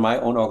I have in my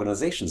own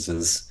organizations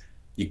is,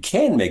 you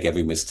can make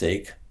every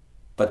mistake,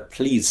 but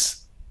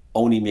please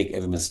only make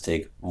every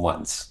mistake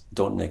once.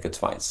 Don't make it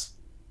twice.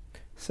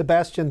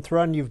 Sebastian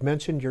Thrun, you've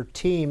mentioned your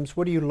teams.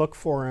 What do you look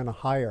for in a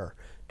hire?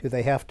 Do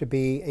they have to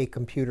be a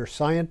computer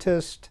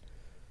scientist?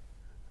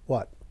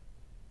 What?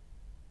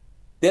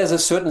 There's a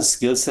certain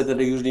skill set that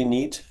I usually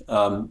need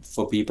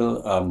for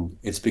people.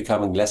 It's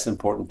becoming less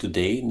important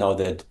today now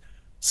that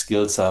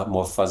skills are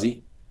more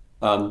fuzzy.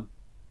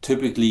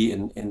 Typically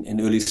in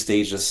early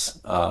stages,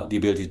 the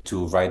ability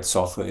to write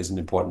software is an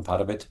important part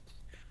of it.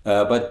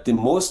 But the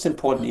most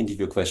important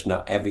interview question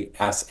I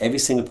ask every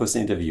single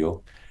person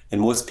interview, and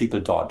most people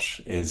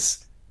dodge,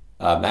 is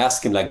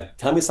ask him, like,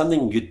 tell me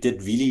something you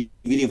did really,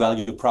 really well,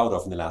 you're proud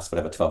of in the last,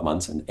 12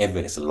 months. And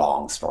everybody has a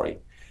long story.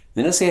 And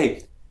then I say,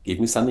 hey, give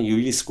me something you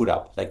really screwed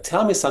up. Like,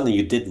 tell me something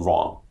you did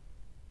wrong.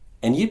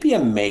 And you'd be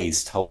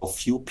amazed how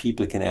few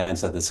people can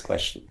answer this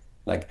question.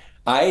 Like,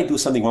 I do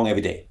something wrong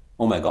every day.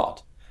 Oh my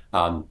God.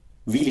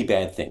 Really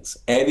bad things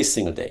every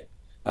single day.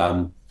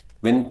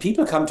 When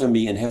people come to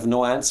me and have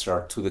no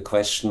answer to the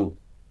question,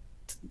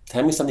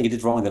 tell me something you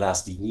did wrong in the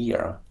last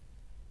year,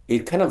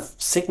 it kind of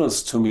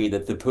signals to me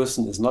that the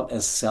person is not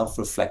as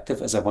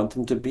self-reflective as I want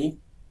them to be.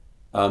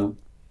 To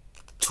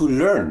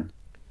learn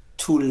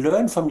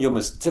from your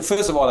mistakes.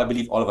 First of all, I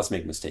believe all of us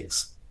make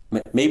mistakes.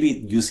 Maybe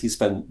you,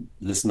 C-SPAN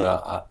listener,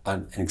 are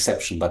an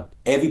exception, but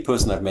every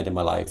person I've met in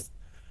my life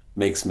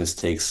makes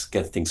mistakes,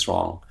 gets things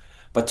wrong.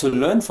 But to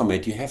learn from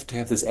it, you have to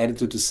have this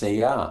attitude to say,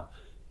 yeah,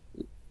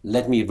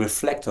 let me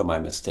reflect on my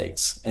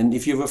mistakes. And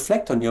if you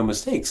reflect on your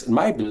mistakes, in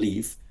my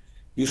belief,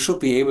 you should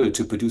be able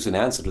to produce an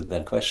answer to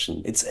that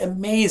question. It's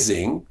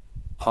amazing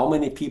how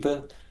many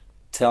people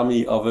tell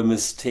me of a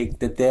mistake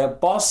that their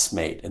boss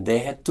made and they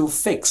had to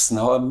fix, and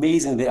how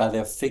amazing they are.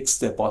 They fixed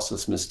their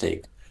boss's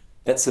mistake.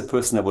 That's a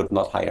person I would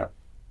not hire.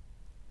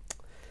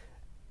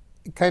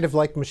 Kind of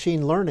like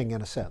machine learning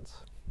in a sense.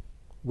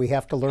 We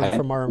have to learn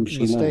from our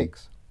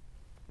mistakes.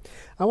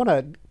 I want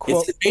to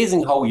quote. It's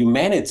amazing how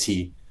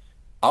humanity,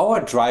 our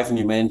drive in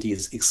humanity,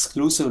 is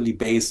exclusively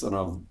based on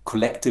a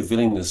collective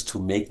willingness to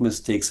make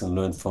mistakes and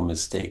learn from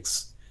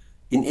mistakes.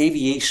 In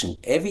aviation,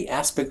 every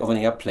aspect of an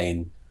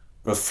airplane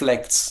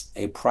reflects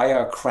a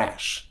prior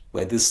crash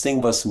where this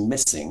thing was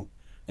missing,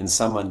 and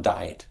someone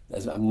died.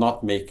 I'm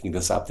not making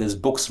this up. There's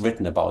books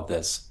written about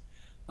this.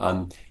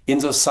 In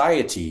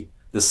society,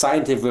 the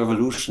scientific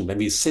revolution, when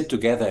we sit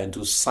together and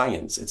do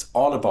science, it's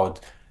all about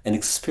an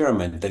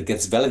experiment that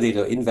gets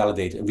validated or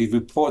invalidated, and we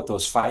report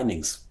those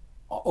findings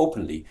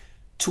openly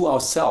to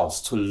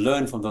ourselves to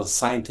learn from those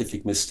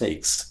scientific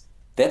mistakes.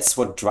 That's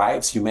what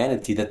drives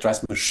humanity, that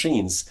drives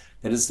machines.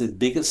 That is the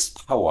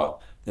biggest power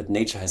that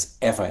nature has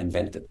ever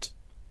invented.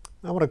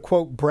 I want to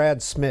quote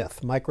Brad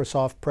Smith,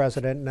 Microsoft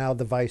president, now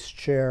the vice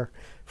chair,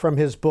 from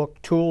his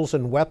book Tools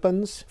and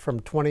Weapons from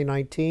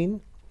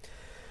 2019.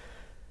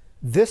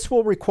 This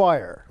will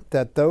require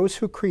that those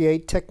who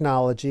create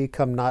technology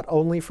come not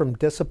only from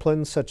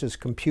disciplines such as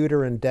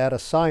computer and data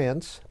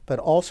science, but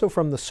also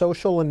from the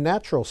social and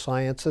natural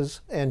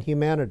sciences and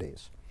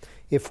humanities.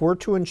 If we're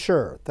to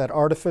ensure that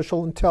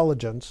artificial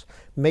intelligence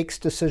makes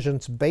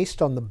decisions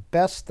based on the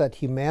best that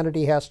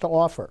humanity has to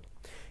offer,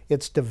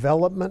 its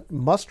development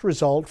must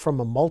result from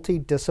a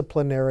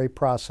multidisciplinary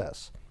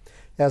process.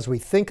 As we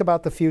think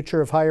about the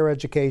future of higher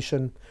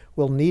education,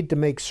 we'll need to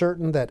make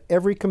certain that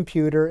every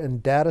computer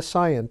and data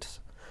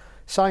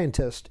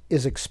scientist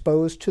is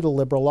exposed to the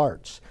liberal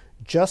arts,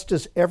 just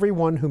as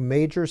everyone who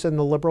majors in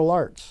the liberal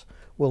arts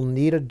will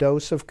need a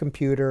dose of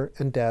computer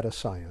and data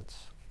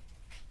science.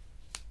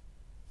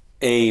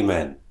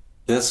 Amen.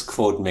 This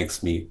quote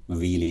makes me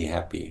really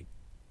happy.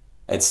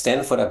 At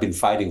Stanford, I've been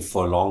fighting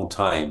for a long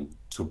time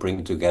to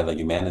bring together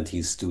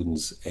humanities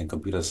students and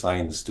computer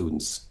science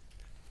students,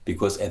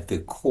 because at the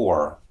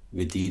core,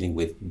 we're dealing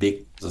with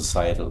big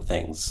societal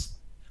things.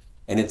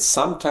 And it's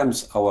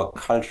sometimes our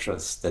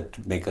cultures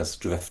that make us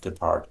drift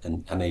apart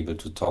and unable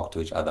to talk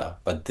to each other.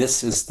 But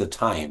this is the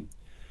time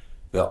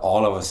where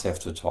all of us have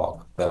to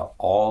talk, where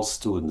all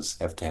students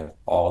have to have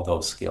all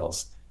those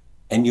skills.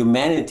 And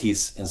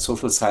humanities and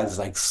social sciences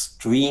are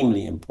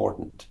extremely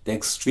important. They're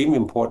extremely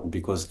important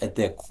because at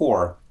their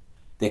core,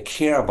 they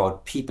care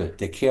about people,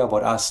 they care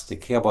about us, they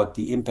care about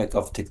the impact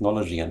of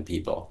technology on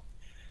people.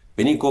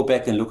 When you go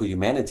back and look at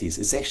humanities,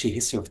 it's actually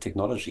history of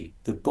technology,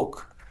 the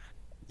book,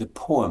 the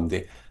poem,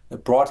 the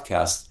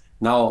broadcast.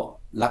 Now,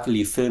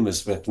 luckily, film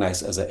is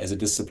recognized as a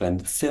discipline.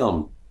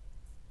 Film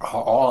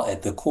are all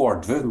at the core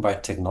driven by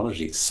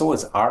technology. So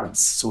is arts,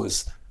 so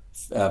is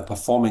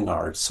performing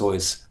art, so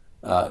is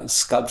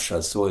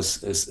sculpture, so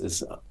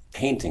is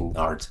painting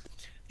art.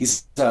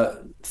 These are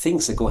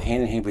things that go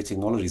hand in hand with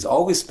technology. It's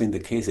always been the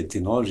case that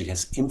technology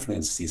has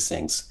influenced these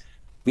things.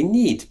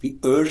 We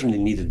urgently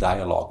need a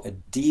dialogue, a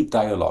deep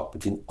dialogue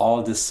between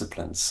all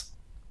disciplines,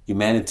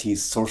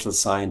 humanities, social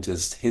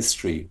scientists,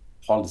 history,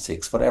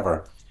 politics,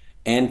 whatever,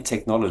 and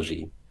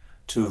technology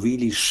to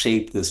really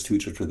shape this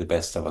future to the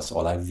best of us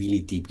all. I really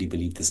deeply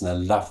believe this, and I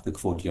love the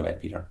quote you read,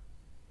 Peter.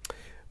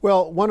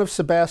 Well, one of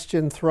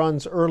Sebastian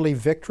Thrun's early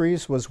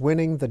victories was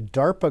winning the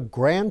DARPA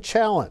Grand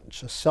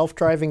Challenge. A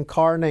self-driving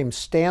car named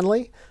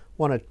Stanley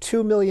won a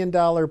 $2 million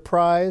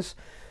prize.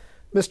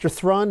 Mr.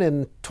 Thrun,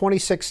 in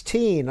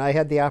 2016, I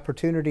had the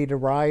opportunity to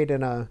ride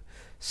in a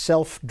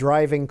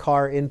self-driving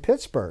car in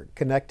Pittsburgh,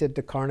 connected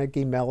to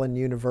Carnegie Mellon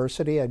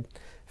University. I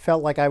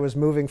felt like I was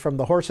moving from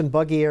the horse and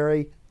buggy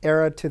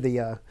era to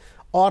the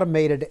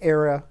automated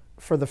era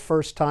for the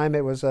first time.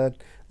 It was a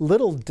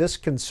little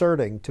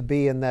disconcerting to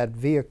be in that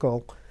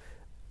vehicle.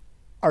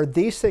 Are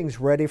these things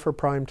ready for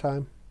prime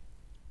time?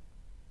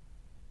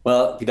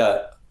 Well,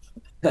 Peter,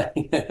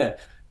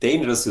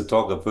 dangerous to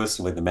talk a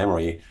person with a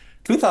memory.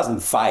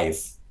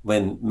 2005,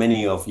 when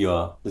many of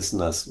your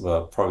listeners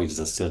were probably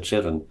just still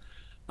children,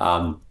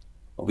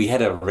 we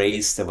had a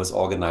race that was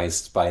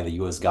organized by the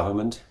US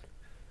government.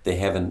 They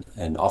have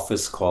an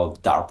office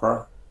called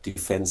DARPA,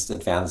 Defense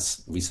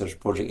Advanced Research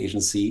Project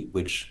Agency,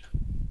 which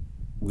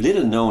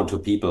little known to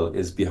people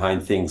is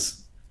behind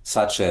things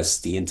such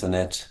as the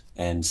internet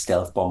and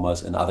stealth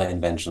bombers and other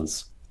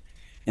inventions.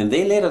 And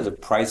they laid out the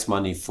prize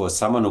money for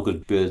someone who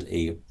could build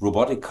a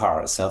robotic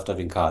car, a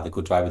self-driving car that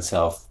could drive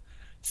itself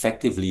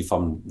effectively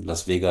from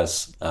Las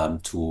Vegas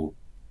to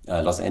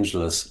Los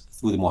Angeles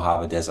through the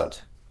Mojave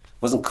Desert.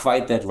 It wasn't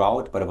quite that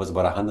route, but it was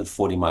about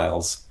 140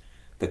 miles.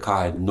 The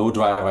car had no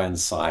driver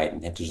inside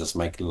and had to just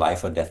make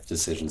life or death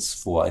decisions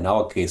for, in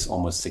our case,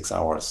 almost 6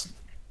 hours.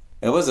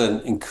 It was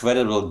an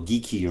incredible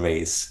geeky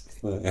race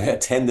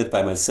attended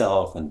by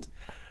myself and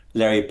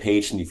Larry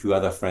Page and a few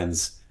other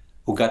friends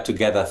who got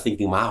together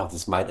thinking, wow,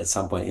 this might at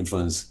some point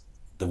influence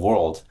the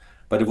world.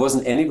 But it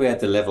wasn't anywhere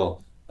at the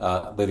level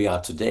where we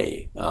are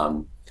today.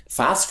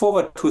 Fast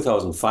forward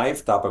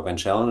 2005, DARPA Grand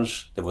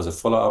Challenge. There was a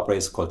follow-up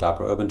race called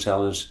DARPA Urban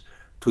Challenge.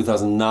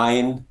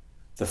 2009,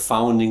 the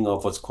founding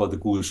of what's called the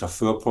Google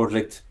Chauffeur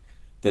project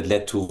that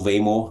led to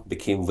Waymo,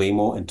 became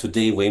Waymo. And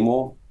today,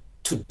 Waymo,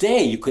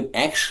 today you can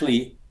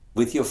actually,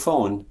 with your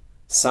phone,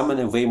 summon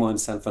a Waymo in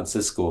San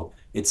Francisco.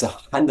 It's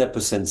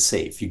 100%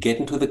 safe. You get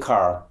into the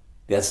car,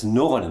 there's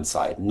no one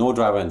inside, no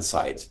driver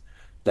inside.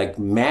 Like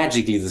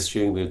magically the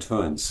steering wheel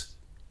turns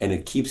and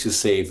it keeps you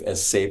safe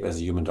as a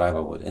human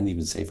driver would, and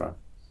even safer.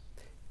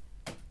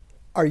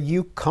 Are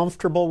you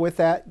comfortable with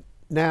that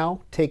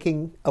now,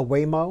 taking a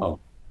Waymo? Oh,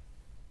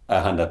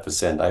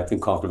 100%. I've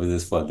been comfortable with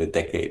this for a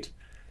decade.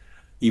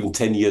 even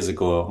 10 years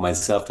ago, my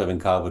self-driving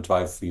car would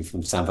drive me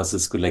from San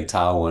Francisco to Lake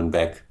Tahoe and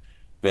back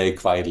very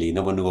quietly.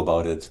 No one knew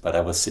about it, but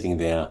I was sitting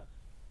there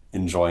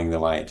enjoying the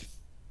ride.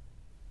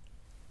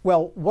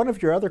 Well, one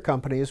of your other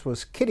companies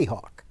was Kitty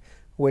Hawk,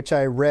 which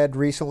I read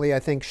recently, I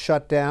think,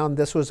 shut down.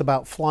 This was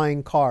about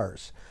flying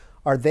cars.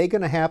 Are they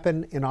going to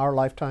happen in our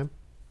lifetime?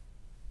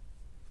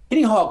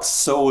 Kitty Hawk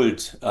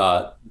sold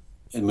a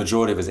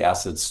majority of his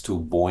assets to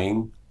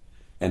Boeing,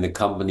 and the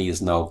company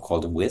is now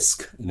called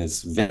Whisk, and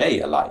it's very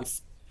alive.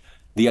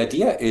 The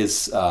idea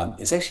is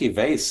it's actually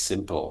very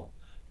simple.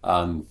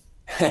 Um,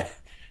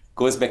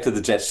 Goes back to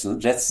the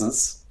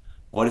Jetsons.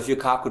 What if your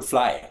car could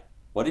fly?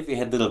 What if you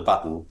had a little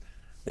button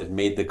that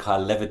made the car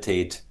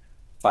levitate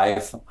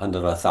 500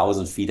 or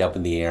 1,000 feet up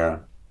in the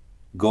air,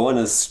 go in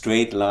a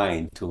straight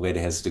line to where it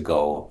has to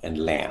go and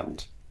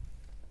land?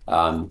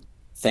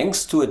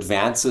 Thanks to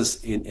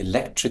advances in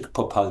electric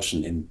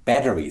propulsion, in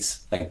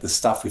batteries, like the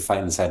stuff we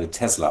find inside a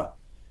Tesla,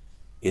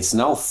 it's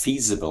now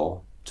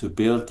feasible to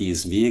build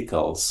these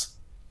vehicles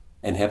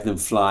and have them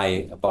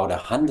fly about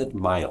 100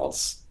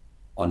 miles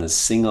on a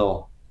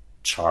single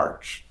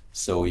charge.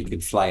 So you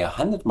can fly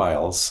 100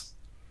 miles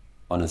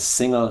on a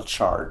single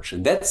charge.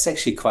 And that's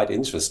actually quite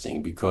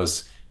interesting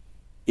because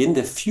in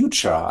the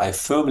future, I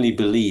firmly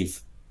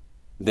believe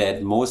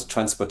that most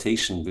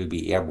transportation will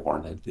be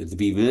airborne.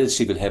 We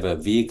literally will have a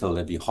vehicle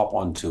that we hop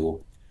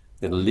onto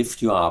that'll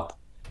lift you up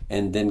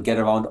and then get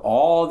around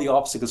all the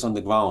obstacles on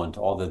the ground,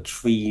 all the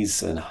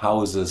trees and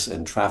houses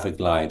and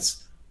traffic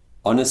lights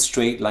on a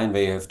straight line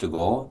where you have to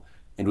go,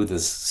 and do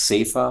this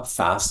safer,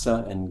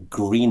 faster, and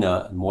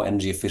greener and more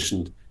energy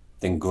efficient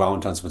than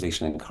ground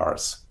transportation in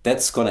cars.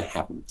 That's going to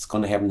happen. It's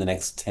going to happen in the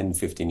next 10,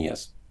 15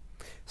 years.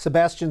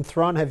 Sebastian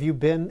Thrun, have you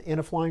been in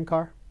a flying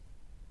car?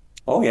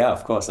 Oh yeah,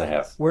 of course I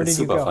have. Where It's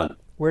did you super go? fun.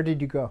 Where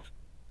did you go?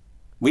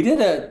 We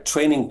did a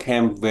training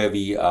camp where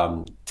we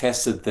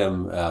tested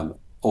them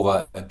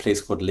over a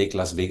place called Lake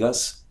Las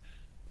Vegas.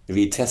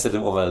 We tested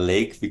them over a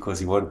lake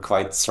because we weren't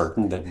quite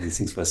certain that these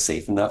things were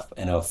safe enough.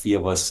 And our fear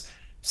was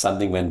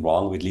something went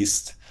wrong, we'd at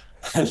least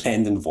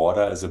land in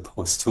water as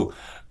opposed to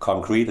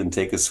concrete and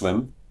take a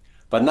swim.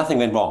 But nothing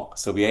went wrong.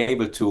 So we were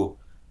able to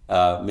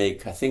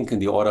make, I think, in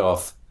the order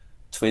of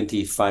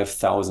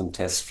 25,000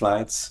 test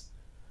flights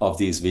of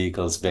these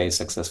vehicles very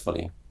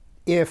successfully.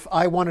 If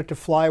I wanted to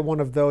fly one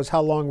of those,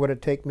 how long would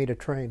it take me to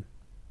train?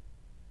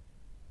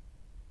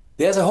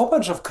 There's a whole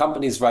bunch of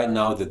companies right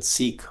now that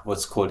seek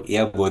what's called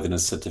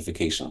airworthiness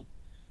certification.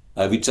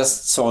 We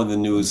just saw in the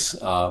news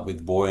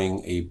with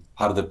Boeing a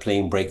part of the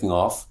plane breaking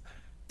off.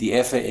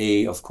 The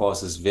FAA, of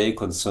course, is very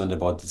concerned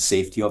about the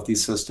safety of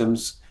these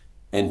systems,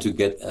 and to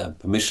get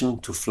permission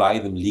to fly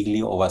them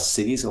legally over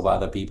cities, over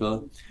other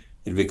people,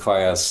 it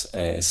requires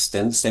a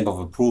stamp of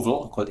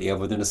approval called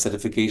airworthiness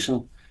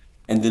certification.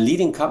 And the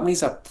leading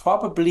companies are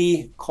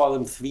probably, call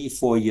them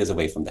 3-4 years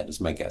away from that, is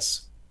my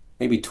guess.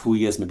 Maybe 2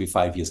 years, maybe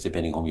 5 years,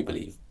 depending on whom you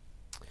believe.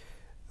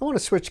 I want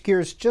to switch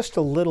gears just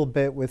a little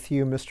bit with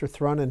you, Mr.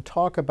 Thrun, and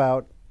talk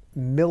about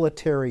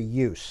military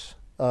use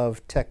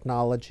of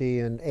technology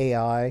and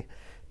AI.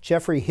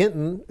 Jeffrey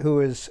Hinton, who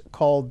is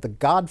called the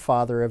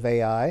godfather of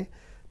AI,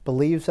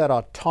 believes that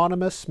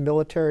autonomous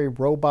military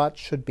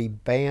robots should be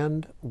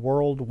banned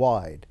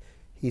worldwide.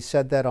 He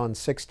said that on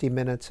 60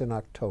 Minutes in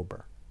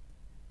October.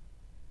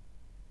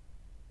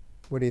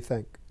 What do you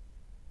think?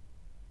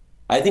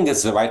 I think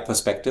it's the right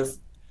perspective.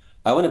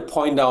 I want to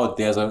point out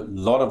there's a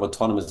lot of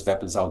autonomous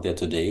weapons out there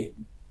today.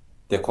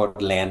 They're called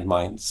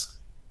landmines.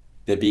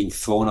 They're being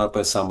thrown out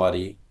by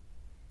somebody,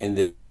 and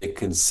they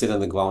can sit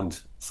on the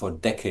ground for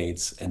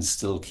decades and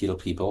still kill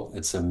people.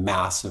 It's a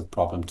massive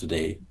problem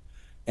today.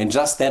 And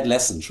just that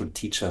lesson should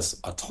teach us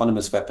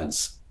autonomous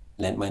weapons.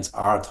 Landmines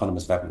are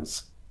autonomous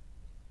weapons.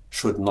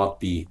 Should not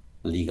be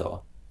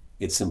legal.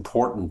 It's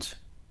important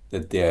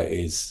that there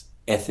is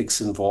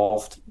ethics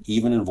involved,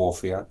 even in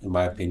warfare, in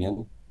my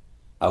opinion.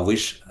 I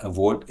wish a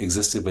world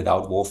existed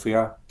without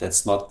warfare.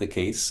 That's not the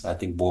case. I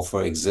think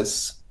warfare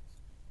exists.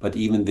 But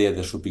even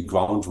there should be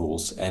ground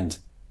rules. And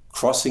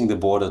crossing the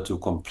border to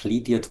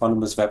completely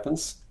autonomous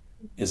weapons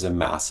is a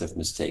massive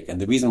mistake.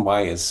 And the reason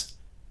why is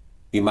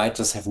we might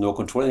just have no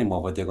control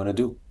anymore what they're going to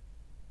do.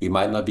 We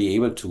might not be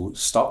able to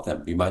stop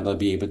them. We might not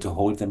be able to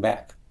hold them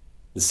back.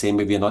 The same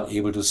way we are not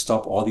able to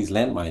stop all these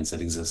landmines that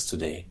exist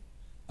today.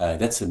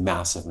 That's a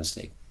massive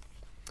mistake.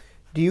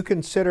 Do you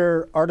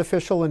consider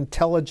artificial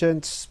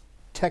intelligence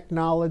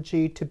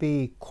technology to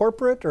be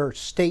corporate or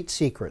state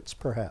secrets,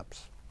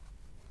 perhaps?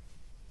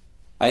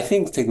 I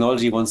think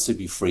technology wants to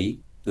be free.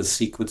 The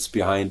secrets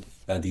behind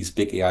these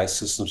big AI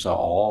systems are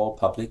all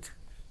public,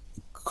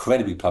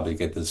 incredibly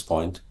public at this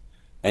point,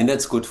 and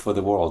that's good for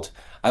the world.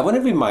 I want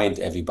to remind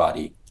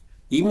everybody,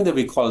 even though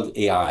we call it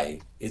AI,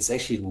 it's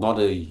actually not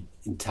an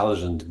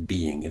intelligent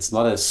being. It's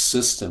not a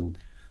system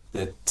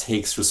that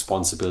takes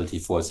responsibility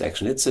for its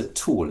action. It's a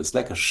tool. It's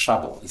like a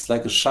shovel. It's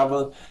like a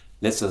shovel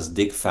lets us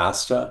dig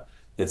faster.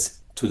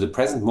 That's to the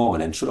present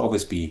moment and should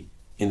always be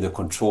in the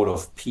control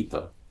of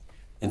people.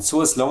 And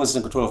so as long as it's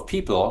in control of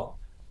people,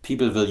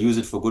 people will use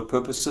it for good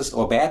purposes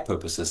or bad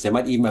purposes. They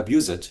might even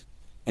abuse it.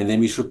 And then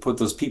we should put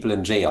those people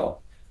in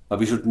jail. but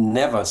we should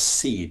never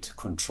cede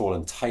control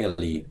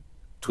entirely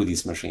to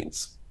these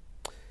machines.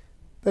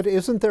 But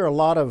isn't there a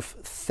lot of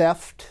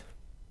theft,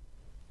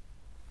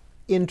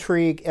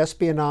 intrigue,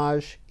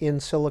 espionage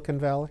in Silicon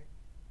Valley?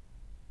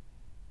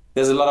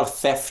 There's a lot of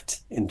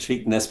theft,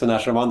 intrigue, and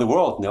espionage around the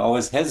world, and there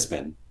always has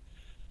been.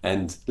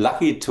 And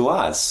lucky to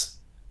us,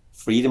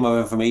 freedom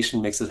of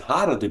information makes it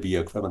harder to be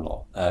a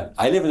criminal.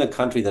 I live in a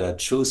country that I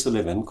choose to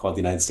live in, called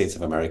the United States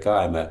of America.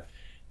 I'm a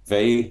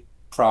very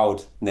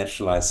proud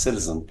naturalized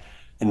citizen.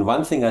 And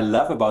one thing I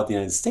love about the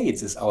United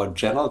States is our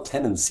general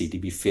tendency to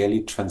be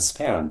fairly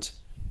transparent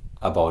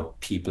about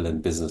people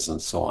and business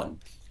and so on.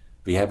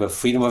 We have a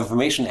Freedom of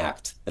Information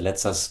Act that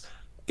lets us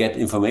get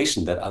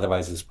information that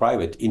otherwise is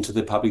private into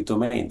the public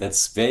domain.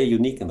 That's very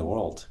unique in the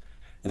world.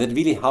 And that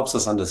really helps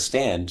us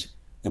understand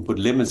and put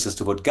limits as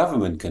to what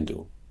government can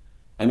do.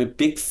 I'm a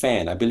big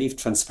fan. I believe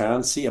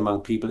transparency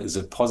among people is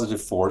a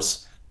positive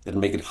force that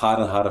will make it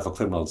harder and harder for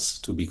criminals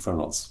to be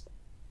criminals.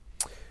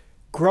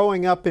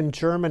 Growing up in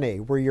Germany,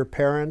 were your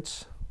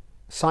parents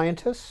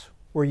scientists?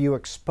 Were you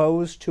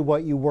exposed to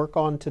what you work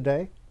on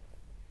today?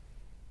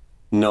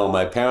 No,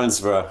 my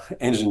parents were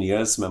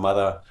engineers. My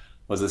mother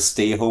was a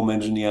stay-home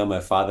engineer. My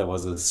father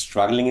was a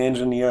struggling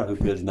engineer who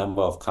built a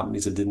number of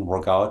companies that didn't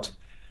work out,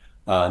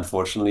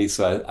 unfortunately.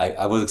 So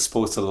I was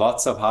exposed to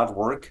lots of hard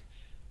work.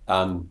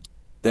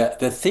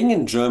 The thing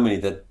in Germany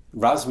that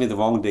rubs me the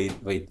wrong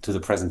way to the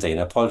present day, and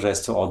I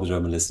apologize to all the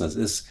German listeners,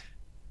 is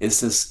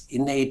this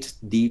innate,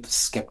 deep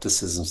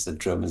skepticism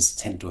that Germans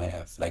tend to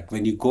have. Like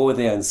when you go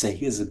there and say,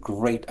 here's a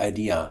great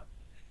idea,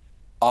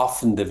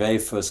 often the very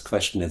first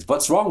question is,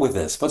 what's wrong with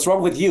this? What's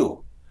wrong with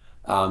you?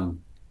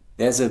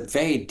 There's a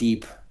very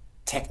deep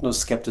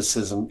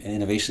techno-skepticism and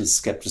innovation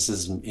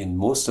skepticism in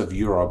most of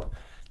Europe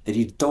that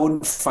you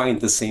don't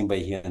find the same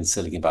way here in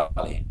Silicon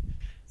Valley.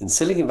 And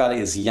Silicon Valley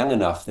is young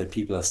enough that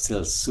people are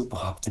still super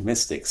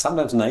optimistic,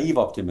 sometimes naive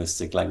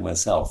optimistic like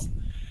myself.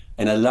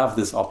 And I love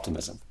this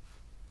optimism.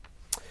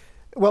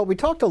 Well, we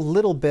talked a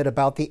little bit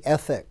about the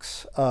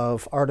ethics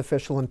of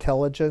artificial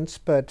intelligence,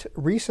 but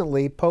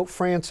recently Pope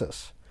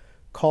Francis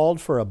called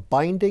for a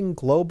binding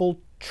global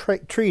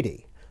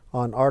treaty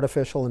on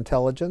artificial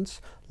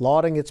intelligence,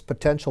 lauding its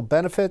potential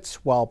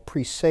benefits while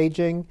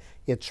presaging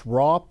its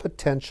raw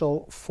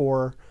potential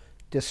for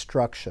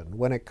destruction.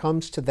 When it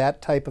comes to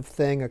that type of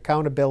thing,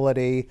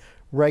 accountability,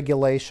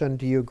 regulation,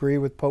 do you agree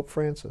with Pope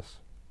Francis?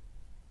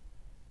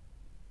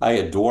 I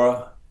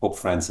adore Pope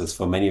Francis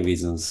for many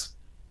reasons.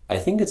 I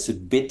think it's a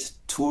bit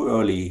too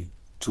early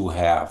to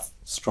have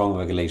strong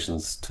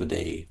regulations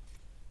today.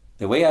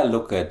 The way I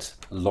look at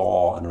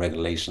law and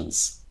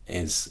regulations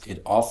is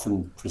it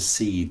often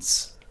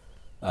precedes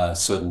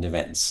certain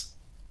events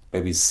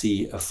where we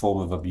see a form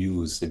of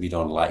abuse that we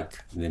don't like,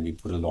 and then we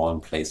put a law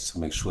in place to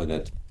make sure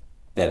that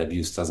that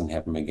abuse doesn't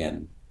happen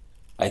again.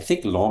 I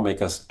think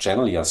lawmakers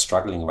generally are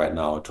struggling right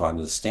now to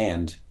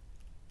understand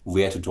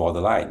where to draw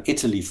the line.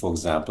 Italy, for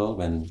example,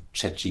 when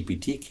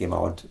ChatGPT came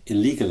out,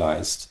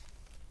 illegalized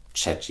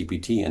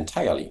ChatGPT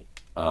entirely.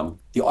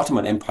 The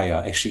Ottoman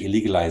Empire actually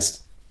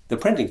illegalized the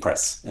printing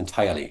press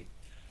entirely.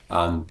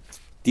 I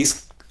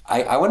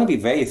want to be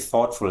very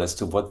thoughtful as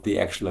to what the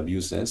actual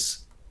abuse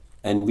is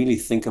and really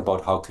think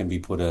about how can we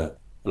put a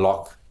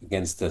lock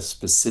against the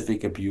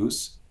specific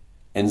abuse.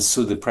 And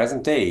so the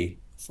present day,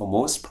 for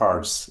most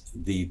parts,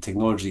 the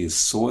technology is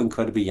so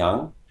incredibly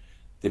young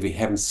that we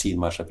haven't seen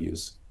much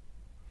abuse.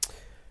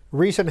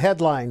 Recent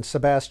headlines,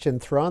 Sebastian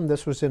Thrun.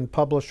 This was in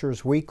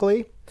Publishers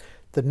Weekly.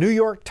 The New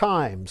York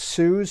Times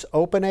sues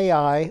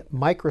OpenAI,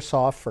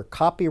 Microsoft for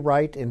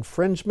copyright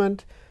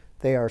infringement.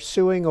 They are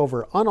suing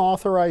over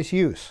unauthorized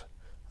use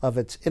of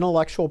its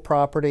intellectual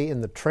property in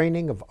the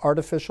training of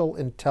artificial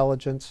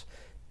intelligence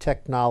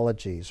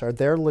technologies. Are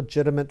there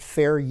legitimate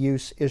fair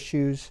use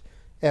issues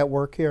at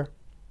work here?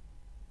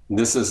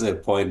 This is a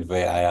point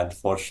where I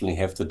unfortunately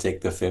have to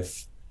take the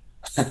fifth.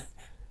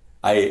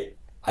 I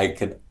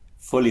can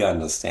fully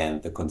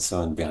understand the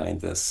concern behind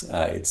this.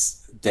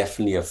 It's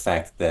definitely a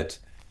fact that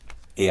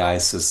AI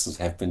systems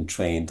have been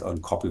trained on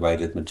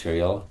copyrighted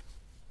material.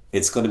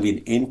 It's going to be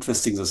an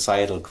interesting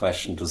societal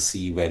question to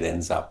see where it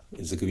ends up.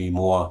 Is it going to be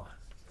more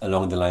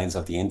along the lines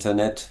of the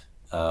internet,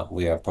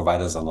 where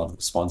providers are not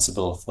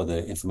responsible for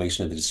the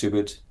information that they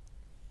distribute?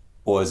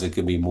 Or is it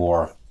going to be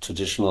more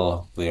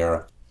traditional,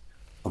 where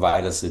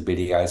providers that build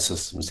AI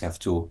systems have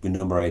to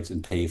enumerate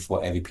and pay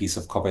for every piece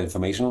of copyright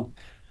information?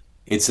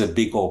 It's a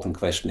big open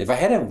question. If I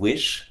had a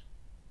wish,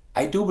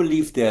 I do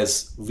believe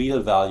there's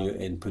real value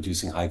in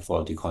producing high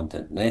quality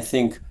content. And I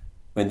think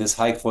when this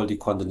high quality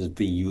content is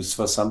being used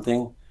for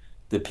something,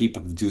 the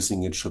people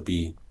producing it should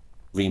be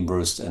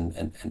reimbursed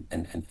and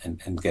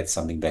get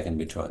something back in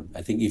return.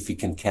 I think if we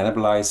can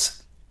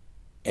cannibalize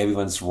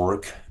everyone's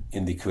work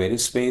in the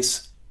creative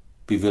space,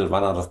 we will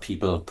run out of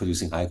people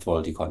producing high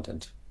quality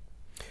content.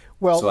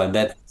 Well, so in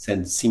that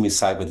sense, see me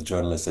side with the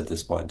journalists at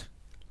this point.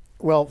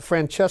 Well,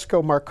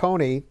 Francesco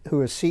Marconi,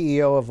 who is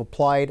CEO of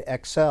Applied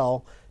XL,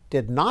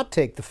 did not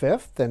take the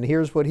fifth, and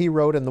here's what he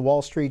wrote in the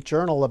Wall Street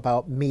Journal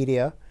about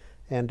media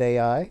and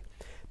AI.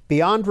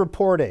 Beyond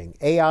reporting,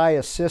 AI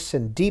assists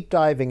in deep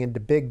diving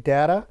into big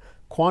data,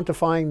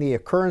 quantifying the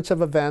occurrence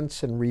of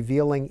events and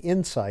revealing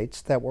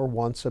insights that were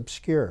once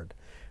obscured.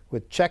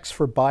 With checks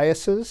for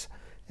biases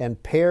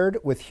and paired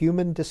with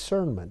human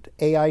discernment,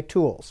 AI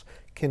tools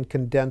can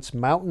condense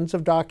mountains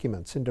of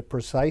documents into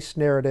precise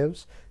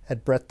narratives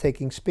at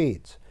breathtaking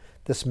speeds.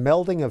 This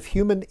melding of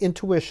human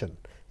intuition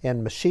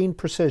and machine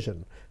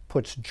precision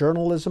puts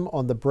journalism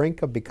on the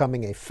brink of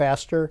becoming a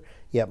faster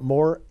yet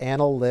more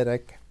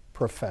analytic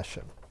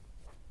profession.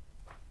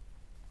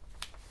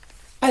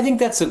 I think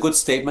that's a good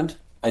statement.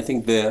 I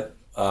think the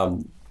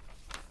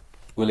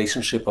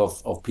relationship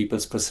of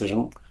people's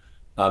precision.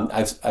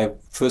 I've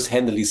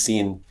first-handedly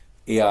seen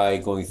AI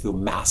going through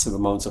massive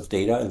amounts of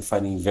data and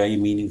finding very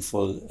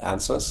meaningful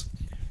answers.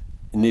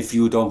 And if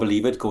you don't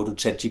believe it, go to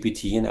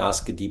ChatGPT and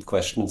ask a deep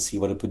question and see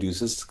what it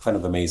produces. It's kind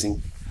of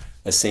amazing.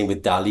 The same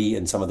with DALL-E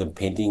and some of the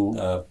painting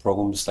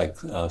programs like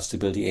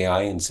Stability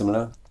AI and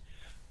similar.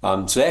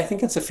 So I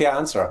think it's a fair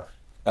answer.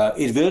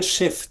 It will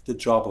shift the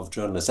job of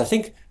journalists. I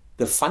think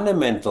the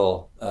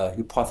fundamental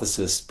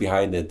hypothesis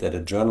behind it, that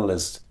a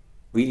journalist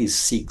really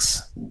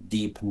seeks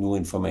deep new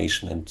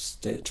information and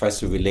tries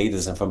to relay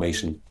this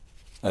information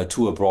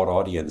to a broad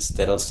audience,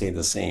 that'll stay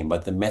the same.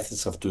 But the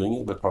methods of doing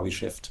it will probably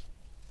shift.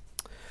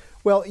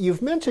 Well,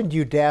 you've mentioned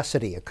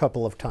Udacity a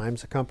couple of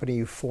times, a company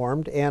you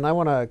formed, and I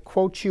want to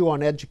quote you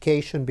on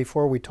education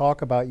before we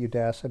talk about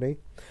Udacity.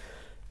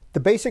 The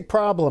basic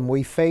problem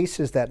we face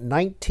is that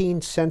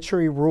 19th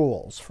century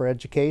rules for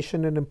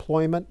education and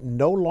employment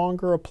no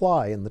longer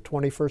apply in the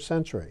 21st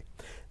century.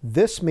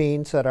 This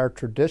means that our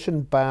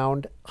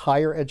tradition-bound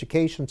higher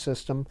education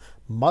system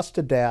must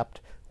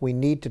adapt. We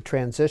need to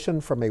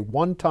transition from a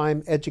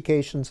one-time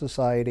education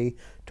society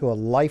to a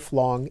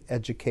lifelong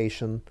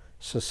education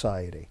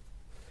society.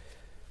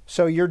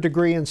 So your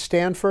degree in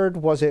Stanford,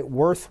 was it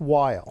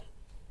worthwhile?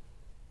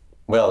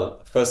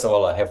 Well, first of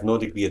all, I have no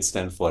degree at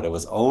Stanford. I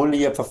was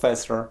only a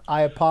professor.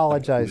 I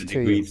apologize to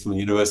degree you. from the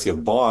University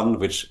of Bonn,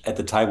 which at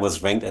the time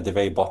was ranked at the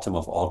very bottom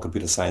of all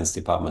computer science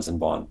departments in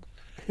Bonn.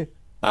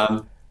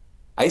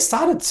 I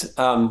started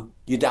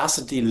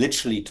Udacity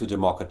literally to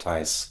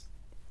democratize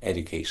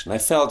education. I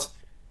felt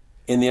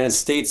in the United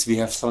States, we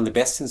have some of the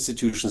best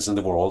institutions in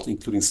the world,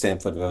 including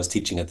Stanford, where I was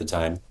teaching at the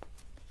time,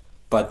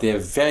 but they're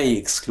very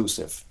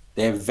exclusive.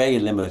 They're very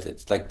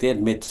limited. Like they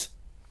admit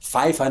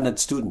 500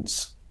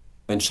 students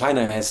when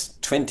China has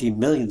 20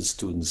 million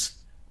students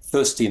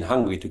thirsty and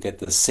hungry to get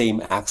the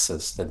same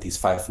access that these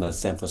 500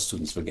 Stanford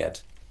students will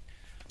get.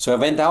 So I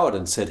went out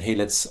and said, hey,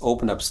 let's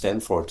open up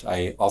Stanford.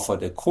 I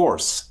offered a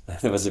course.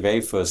 It was the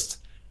very first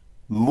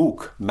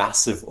MOOC,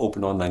 massive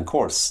open online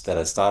course that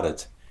I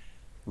started,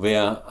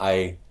 where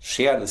I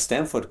shared a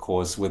Stanford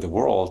course with the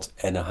world,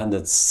 and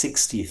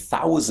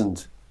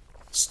 160,000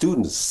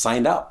 students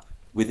signed up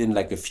within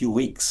like a few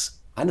weeks.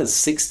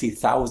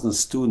 160,000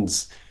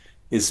 students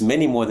is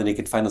many more than you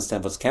can find on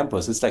Stanford's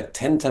campus. It's like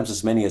 10 times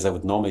as many as I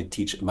would normally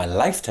teach in my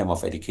lifetime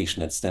of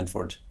education at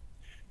Stanford.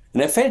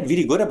 And I felt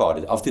really good about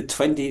it. Of the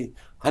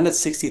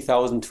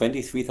 160,000,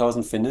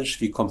 23,000 finished,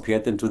 we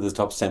compared them to the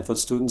top Stanford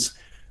students.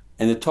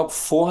 And the top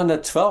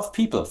 412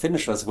 people,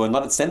 finishers, were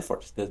not at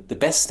Stanford. The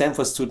best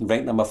Stanford student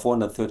ranked number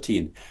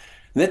 413.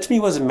 And that to me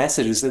was a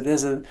message, is that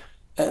there's an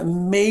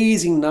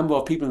amazing number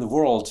of people in the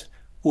world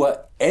who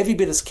are every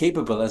bit as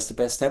capable as the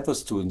best Stanford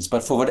students,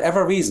 but for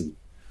whatever reason,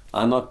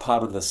 are not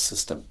part of the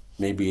system.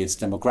 Maybe it's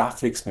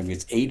demographics, maybe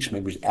it's age,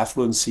 maybe it's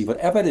affluency,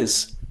 whatever it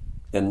is,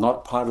 they're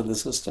not part of the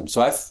system.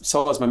 So I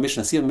saw as my mission,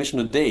 I see a mission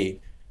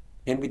today,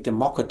 can we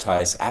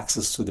democratize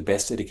access to the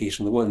best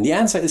education in the world? And the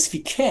answer is we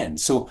can.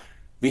 So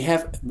we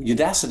have,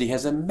 Udacity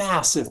has a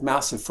massive,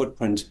 massive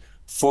footprint,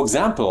 for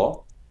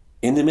example,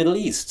 in the Middle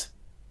East.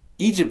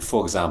 Egypt,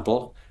 for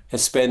example,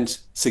 has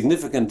spent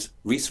significant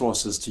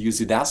resources to use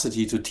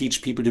Udacity to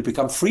teach people to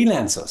become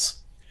freelancers.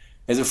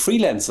 As a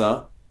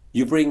freelancer,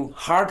 you bring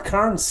hard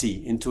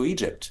currency into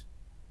Egypt.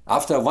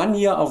 After 1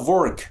 year of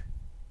work,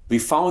 we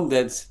found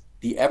that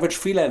the average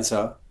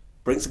freelancer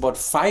brings about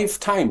 5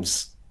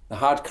 times the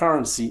hard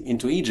currency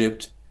into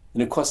Egypt,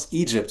 and it costs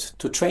Egypt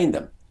to train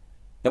them.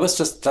 That was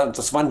just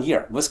 1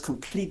 year. It was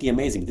completely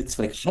amazing. It's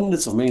like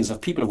hundreds of millions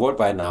of people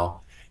worldwide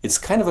now. It's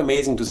kind of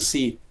amazing to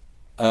see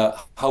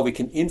how we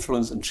can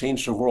influence and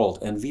change the world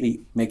and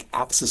really make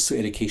access to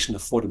education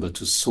affordable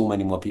to so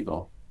many more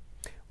people.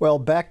 Well,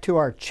 back to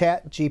our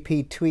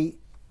ChatGPT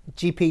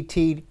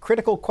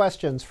critical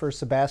questions for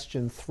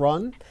Sebastian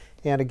Thrun.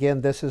 And again,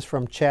 this is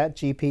from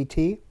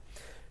ChatGPT.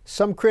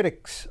 Some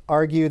critics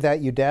argue that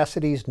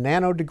Udacity's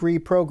nano-degree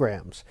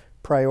programs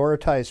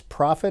prioritize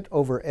profit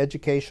over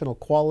educational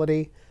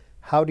quality.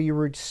 How do you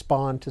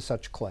respond to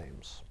such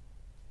claims?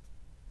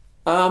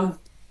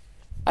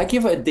 I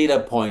give a data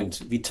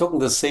point. We took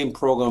the same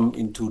program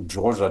into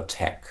Georgia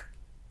Tech,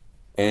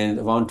 and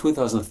around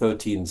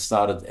 2013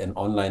 started an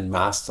online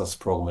master's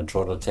program at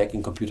Georgia Tech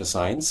in computer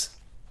science,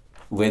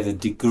 where the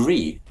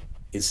degree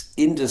is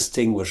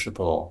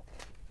indistinguishable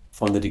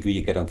from the degree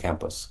you get on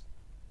campus.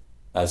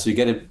 So you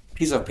get a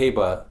piece of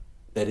paper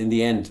that in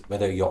the end,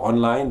 whether you're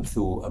online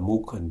through a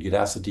MOOC and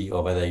Udacity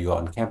or whether you're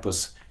on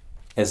campus,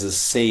 has the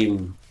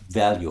same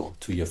value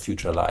to your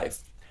future life.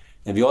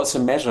 And we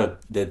also measured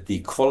that the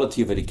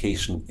quality of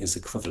education is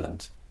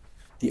equivalent.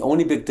 The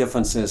only big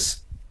difference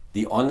is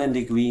the online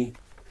degree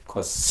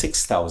costs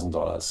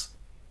 $6,000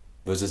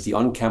 versus the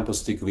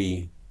on-campus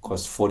degree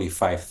costs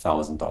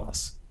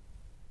 $45,000.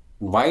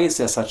 Why is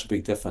there such a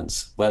big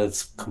difference? Well,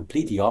 it's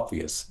completely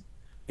obvious.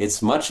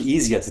 It's much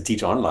easier to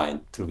teach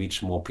online to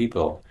reach more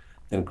people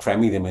than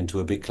cramming them into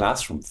a big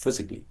classroom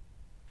physically.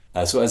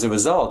 So as a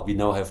result, we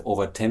now have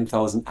over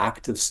 10,000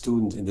 active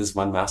students in this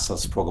one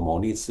master's program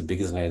only. It's the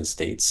biggest in the United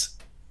States.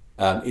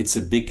 It's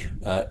a big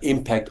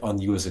impact on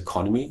the US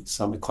economy.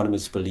 Some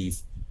economists believe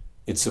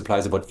it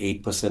supplies about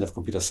 8% of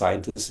computer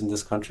scientists in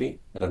this country.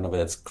 I don't know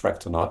whether that's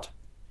correct or not.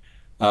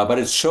 But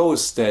it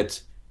shows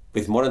that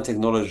with modern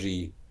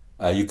technology,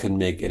 you can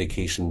make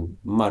education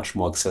much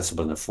more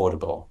accessible and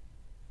affordable.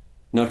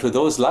 Now, to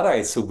those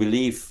Luddites who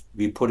believe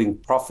we're putting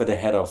profit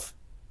ahead of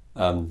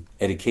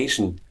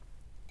education,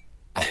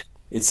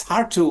 it's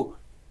hard to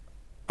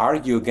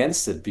argue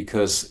against it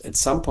because at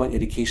some point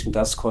education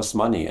does cost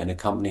money and a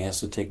company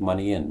has to take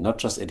money in, not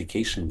just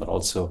education, but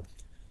also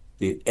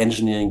the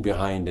engineering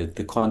behind it,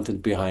 the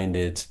content behind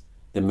it,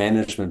 the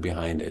management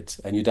behind it.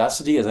 And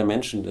Udacity, as I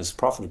mentioned, is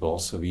profitable.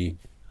 So we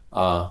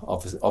are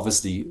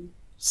obviously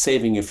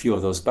saving a few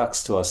of those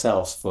bucks to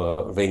ourselves for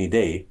a rainy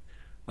day.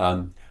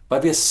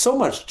 But we're so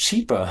much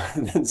cheaper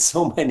than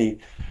so many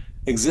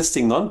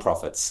existing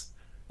nonprofits.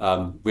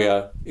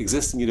 Where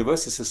existing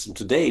university system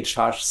today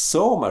charge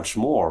so much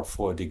more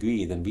for a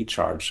degree than we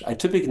charge. A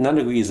typical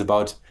non-degree is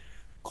about,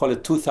 call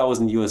it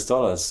 $2,000 US.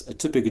 A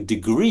typical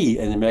degree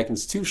in an American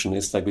institution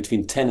is like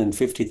between $10,000 and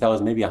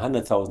 $50,000, maybe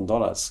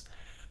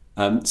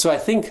 $100,000. So I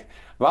think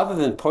rather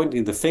than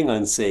pointing the finger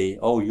and say,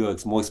 oh, you're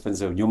more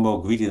expensive, you're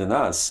more greedy than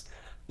us,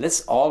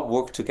 let's all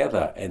work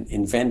together and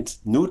invent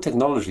new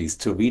technologies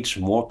to reach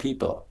more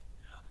people.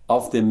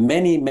 Of the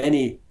many,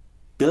 many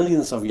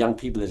billions of young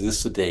people that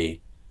exist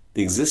today,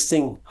 the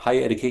existing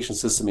higher education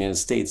system in the United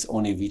States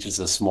only reaches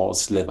a small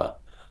sliver.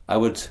 I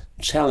would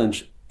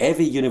challenge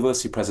every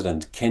university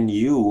president, can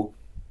you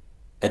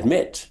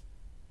admit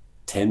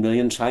 10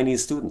 million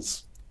Chinese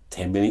students,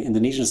 10 million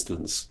Indonesian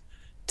students,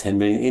 10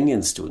 million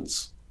Indian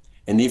students?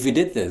 And if you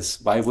did this,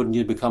 why wouldn't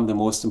you become the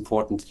most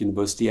important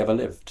university ever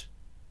lived?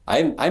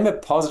 I'm a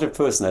positive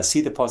person. I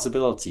see the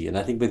possibility. And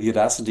I think with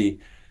Udacity,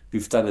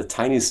 we've done a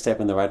tiny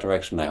step in the right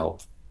direction, I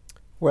hope.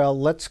 Well,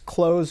 let's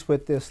close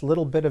with this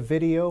little bit of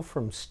video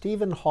from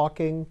Stephen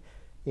Hawking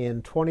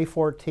in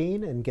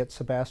 2014 and get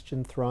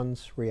Sebastian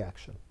Thrun's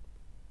reaction.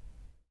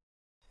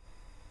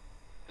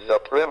 The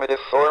primitive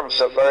forms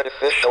of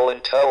artificial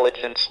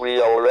intelligence we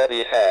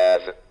already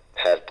have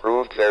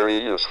proved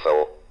very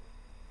useful.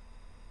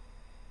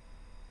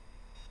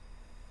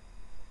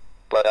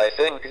 But I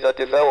think the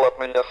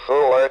development of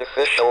full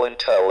artificial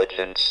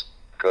intelligence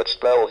could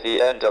spell the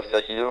end of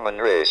the human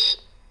race.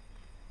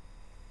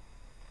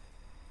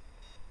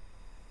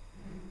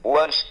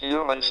 Once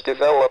humans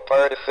develop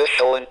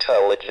artificial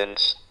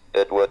intelligence,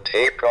 it would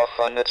take off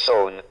on its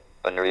own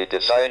and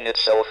redesign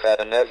itself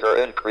at an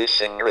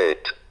ever-increasing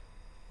rate.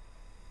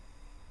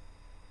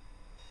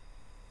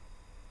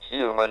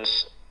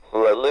 Humans,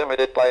 who are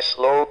limited by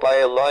slow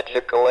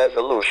biological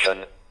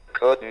evolution,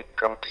 couldn't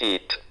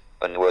compete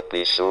and would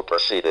be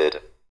superseded.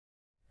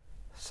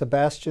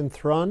 Sebastian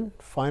Thrun,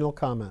 final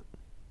comment.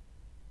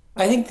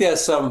 I think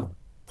there's some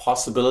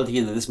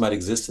possibility that this might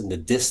exist in the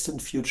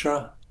distant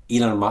future.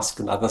 Elon Musk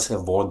and others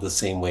have warned the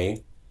same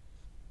way.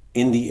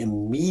 In the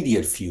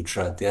immediate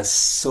future, there's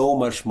so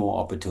much more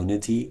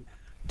opportunity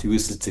to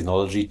use the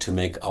technology to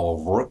make our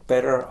work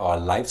better, our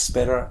lives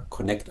better,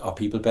 connect our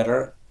people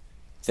better,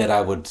 that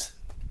I would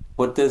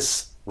put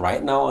this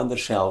right now on the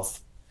shelf,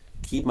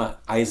 keep my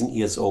eyes and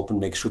ears open,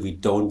 make sure we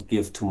don't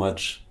give too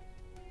much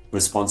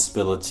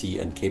responsibility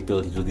and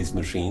capability to these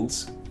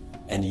machines,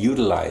 and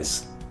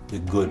utilize the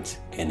good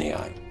in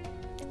AI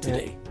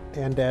today.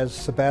 And as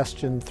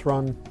Sebastian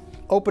Thrun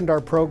opened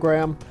our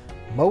program,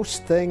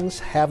 most things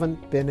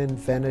haven't been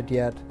invented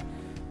yet.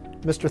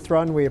 Mr.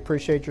 Thrun, we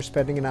appreciate your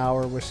spending an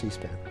hour with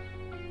C-SPAN.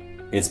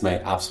 It's my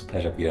absolute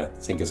pleasure, Peter.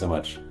 Thank you so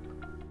much.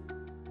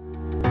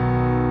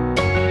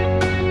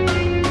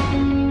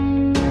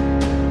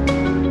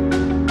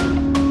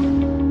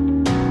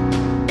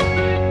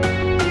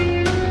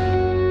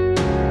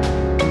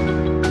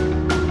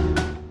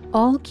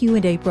 All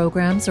Q&A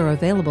programs are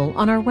available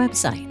on our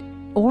website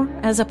or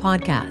as a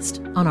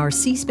podcast on our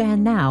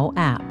C-SPAN Now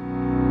app.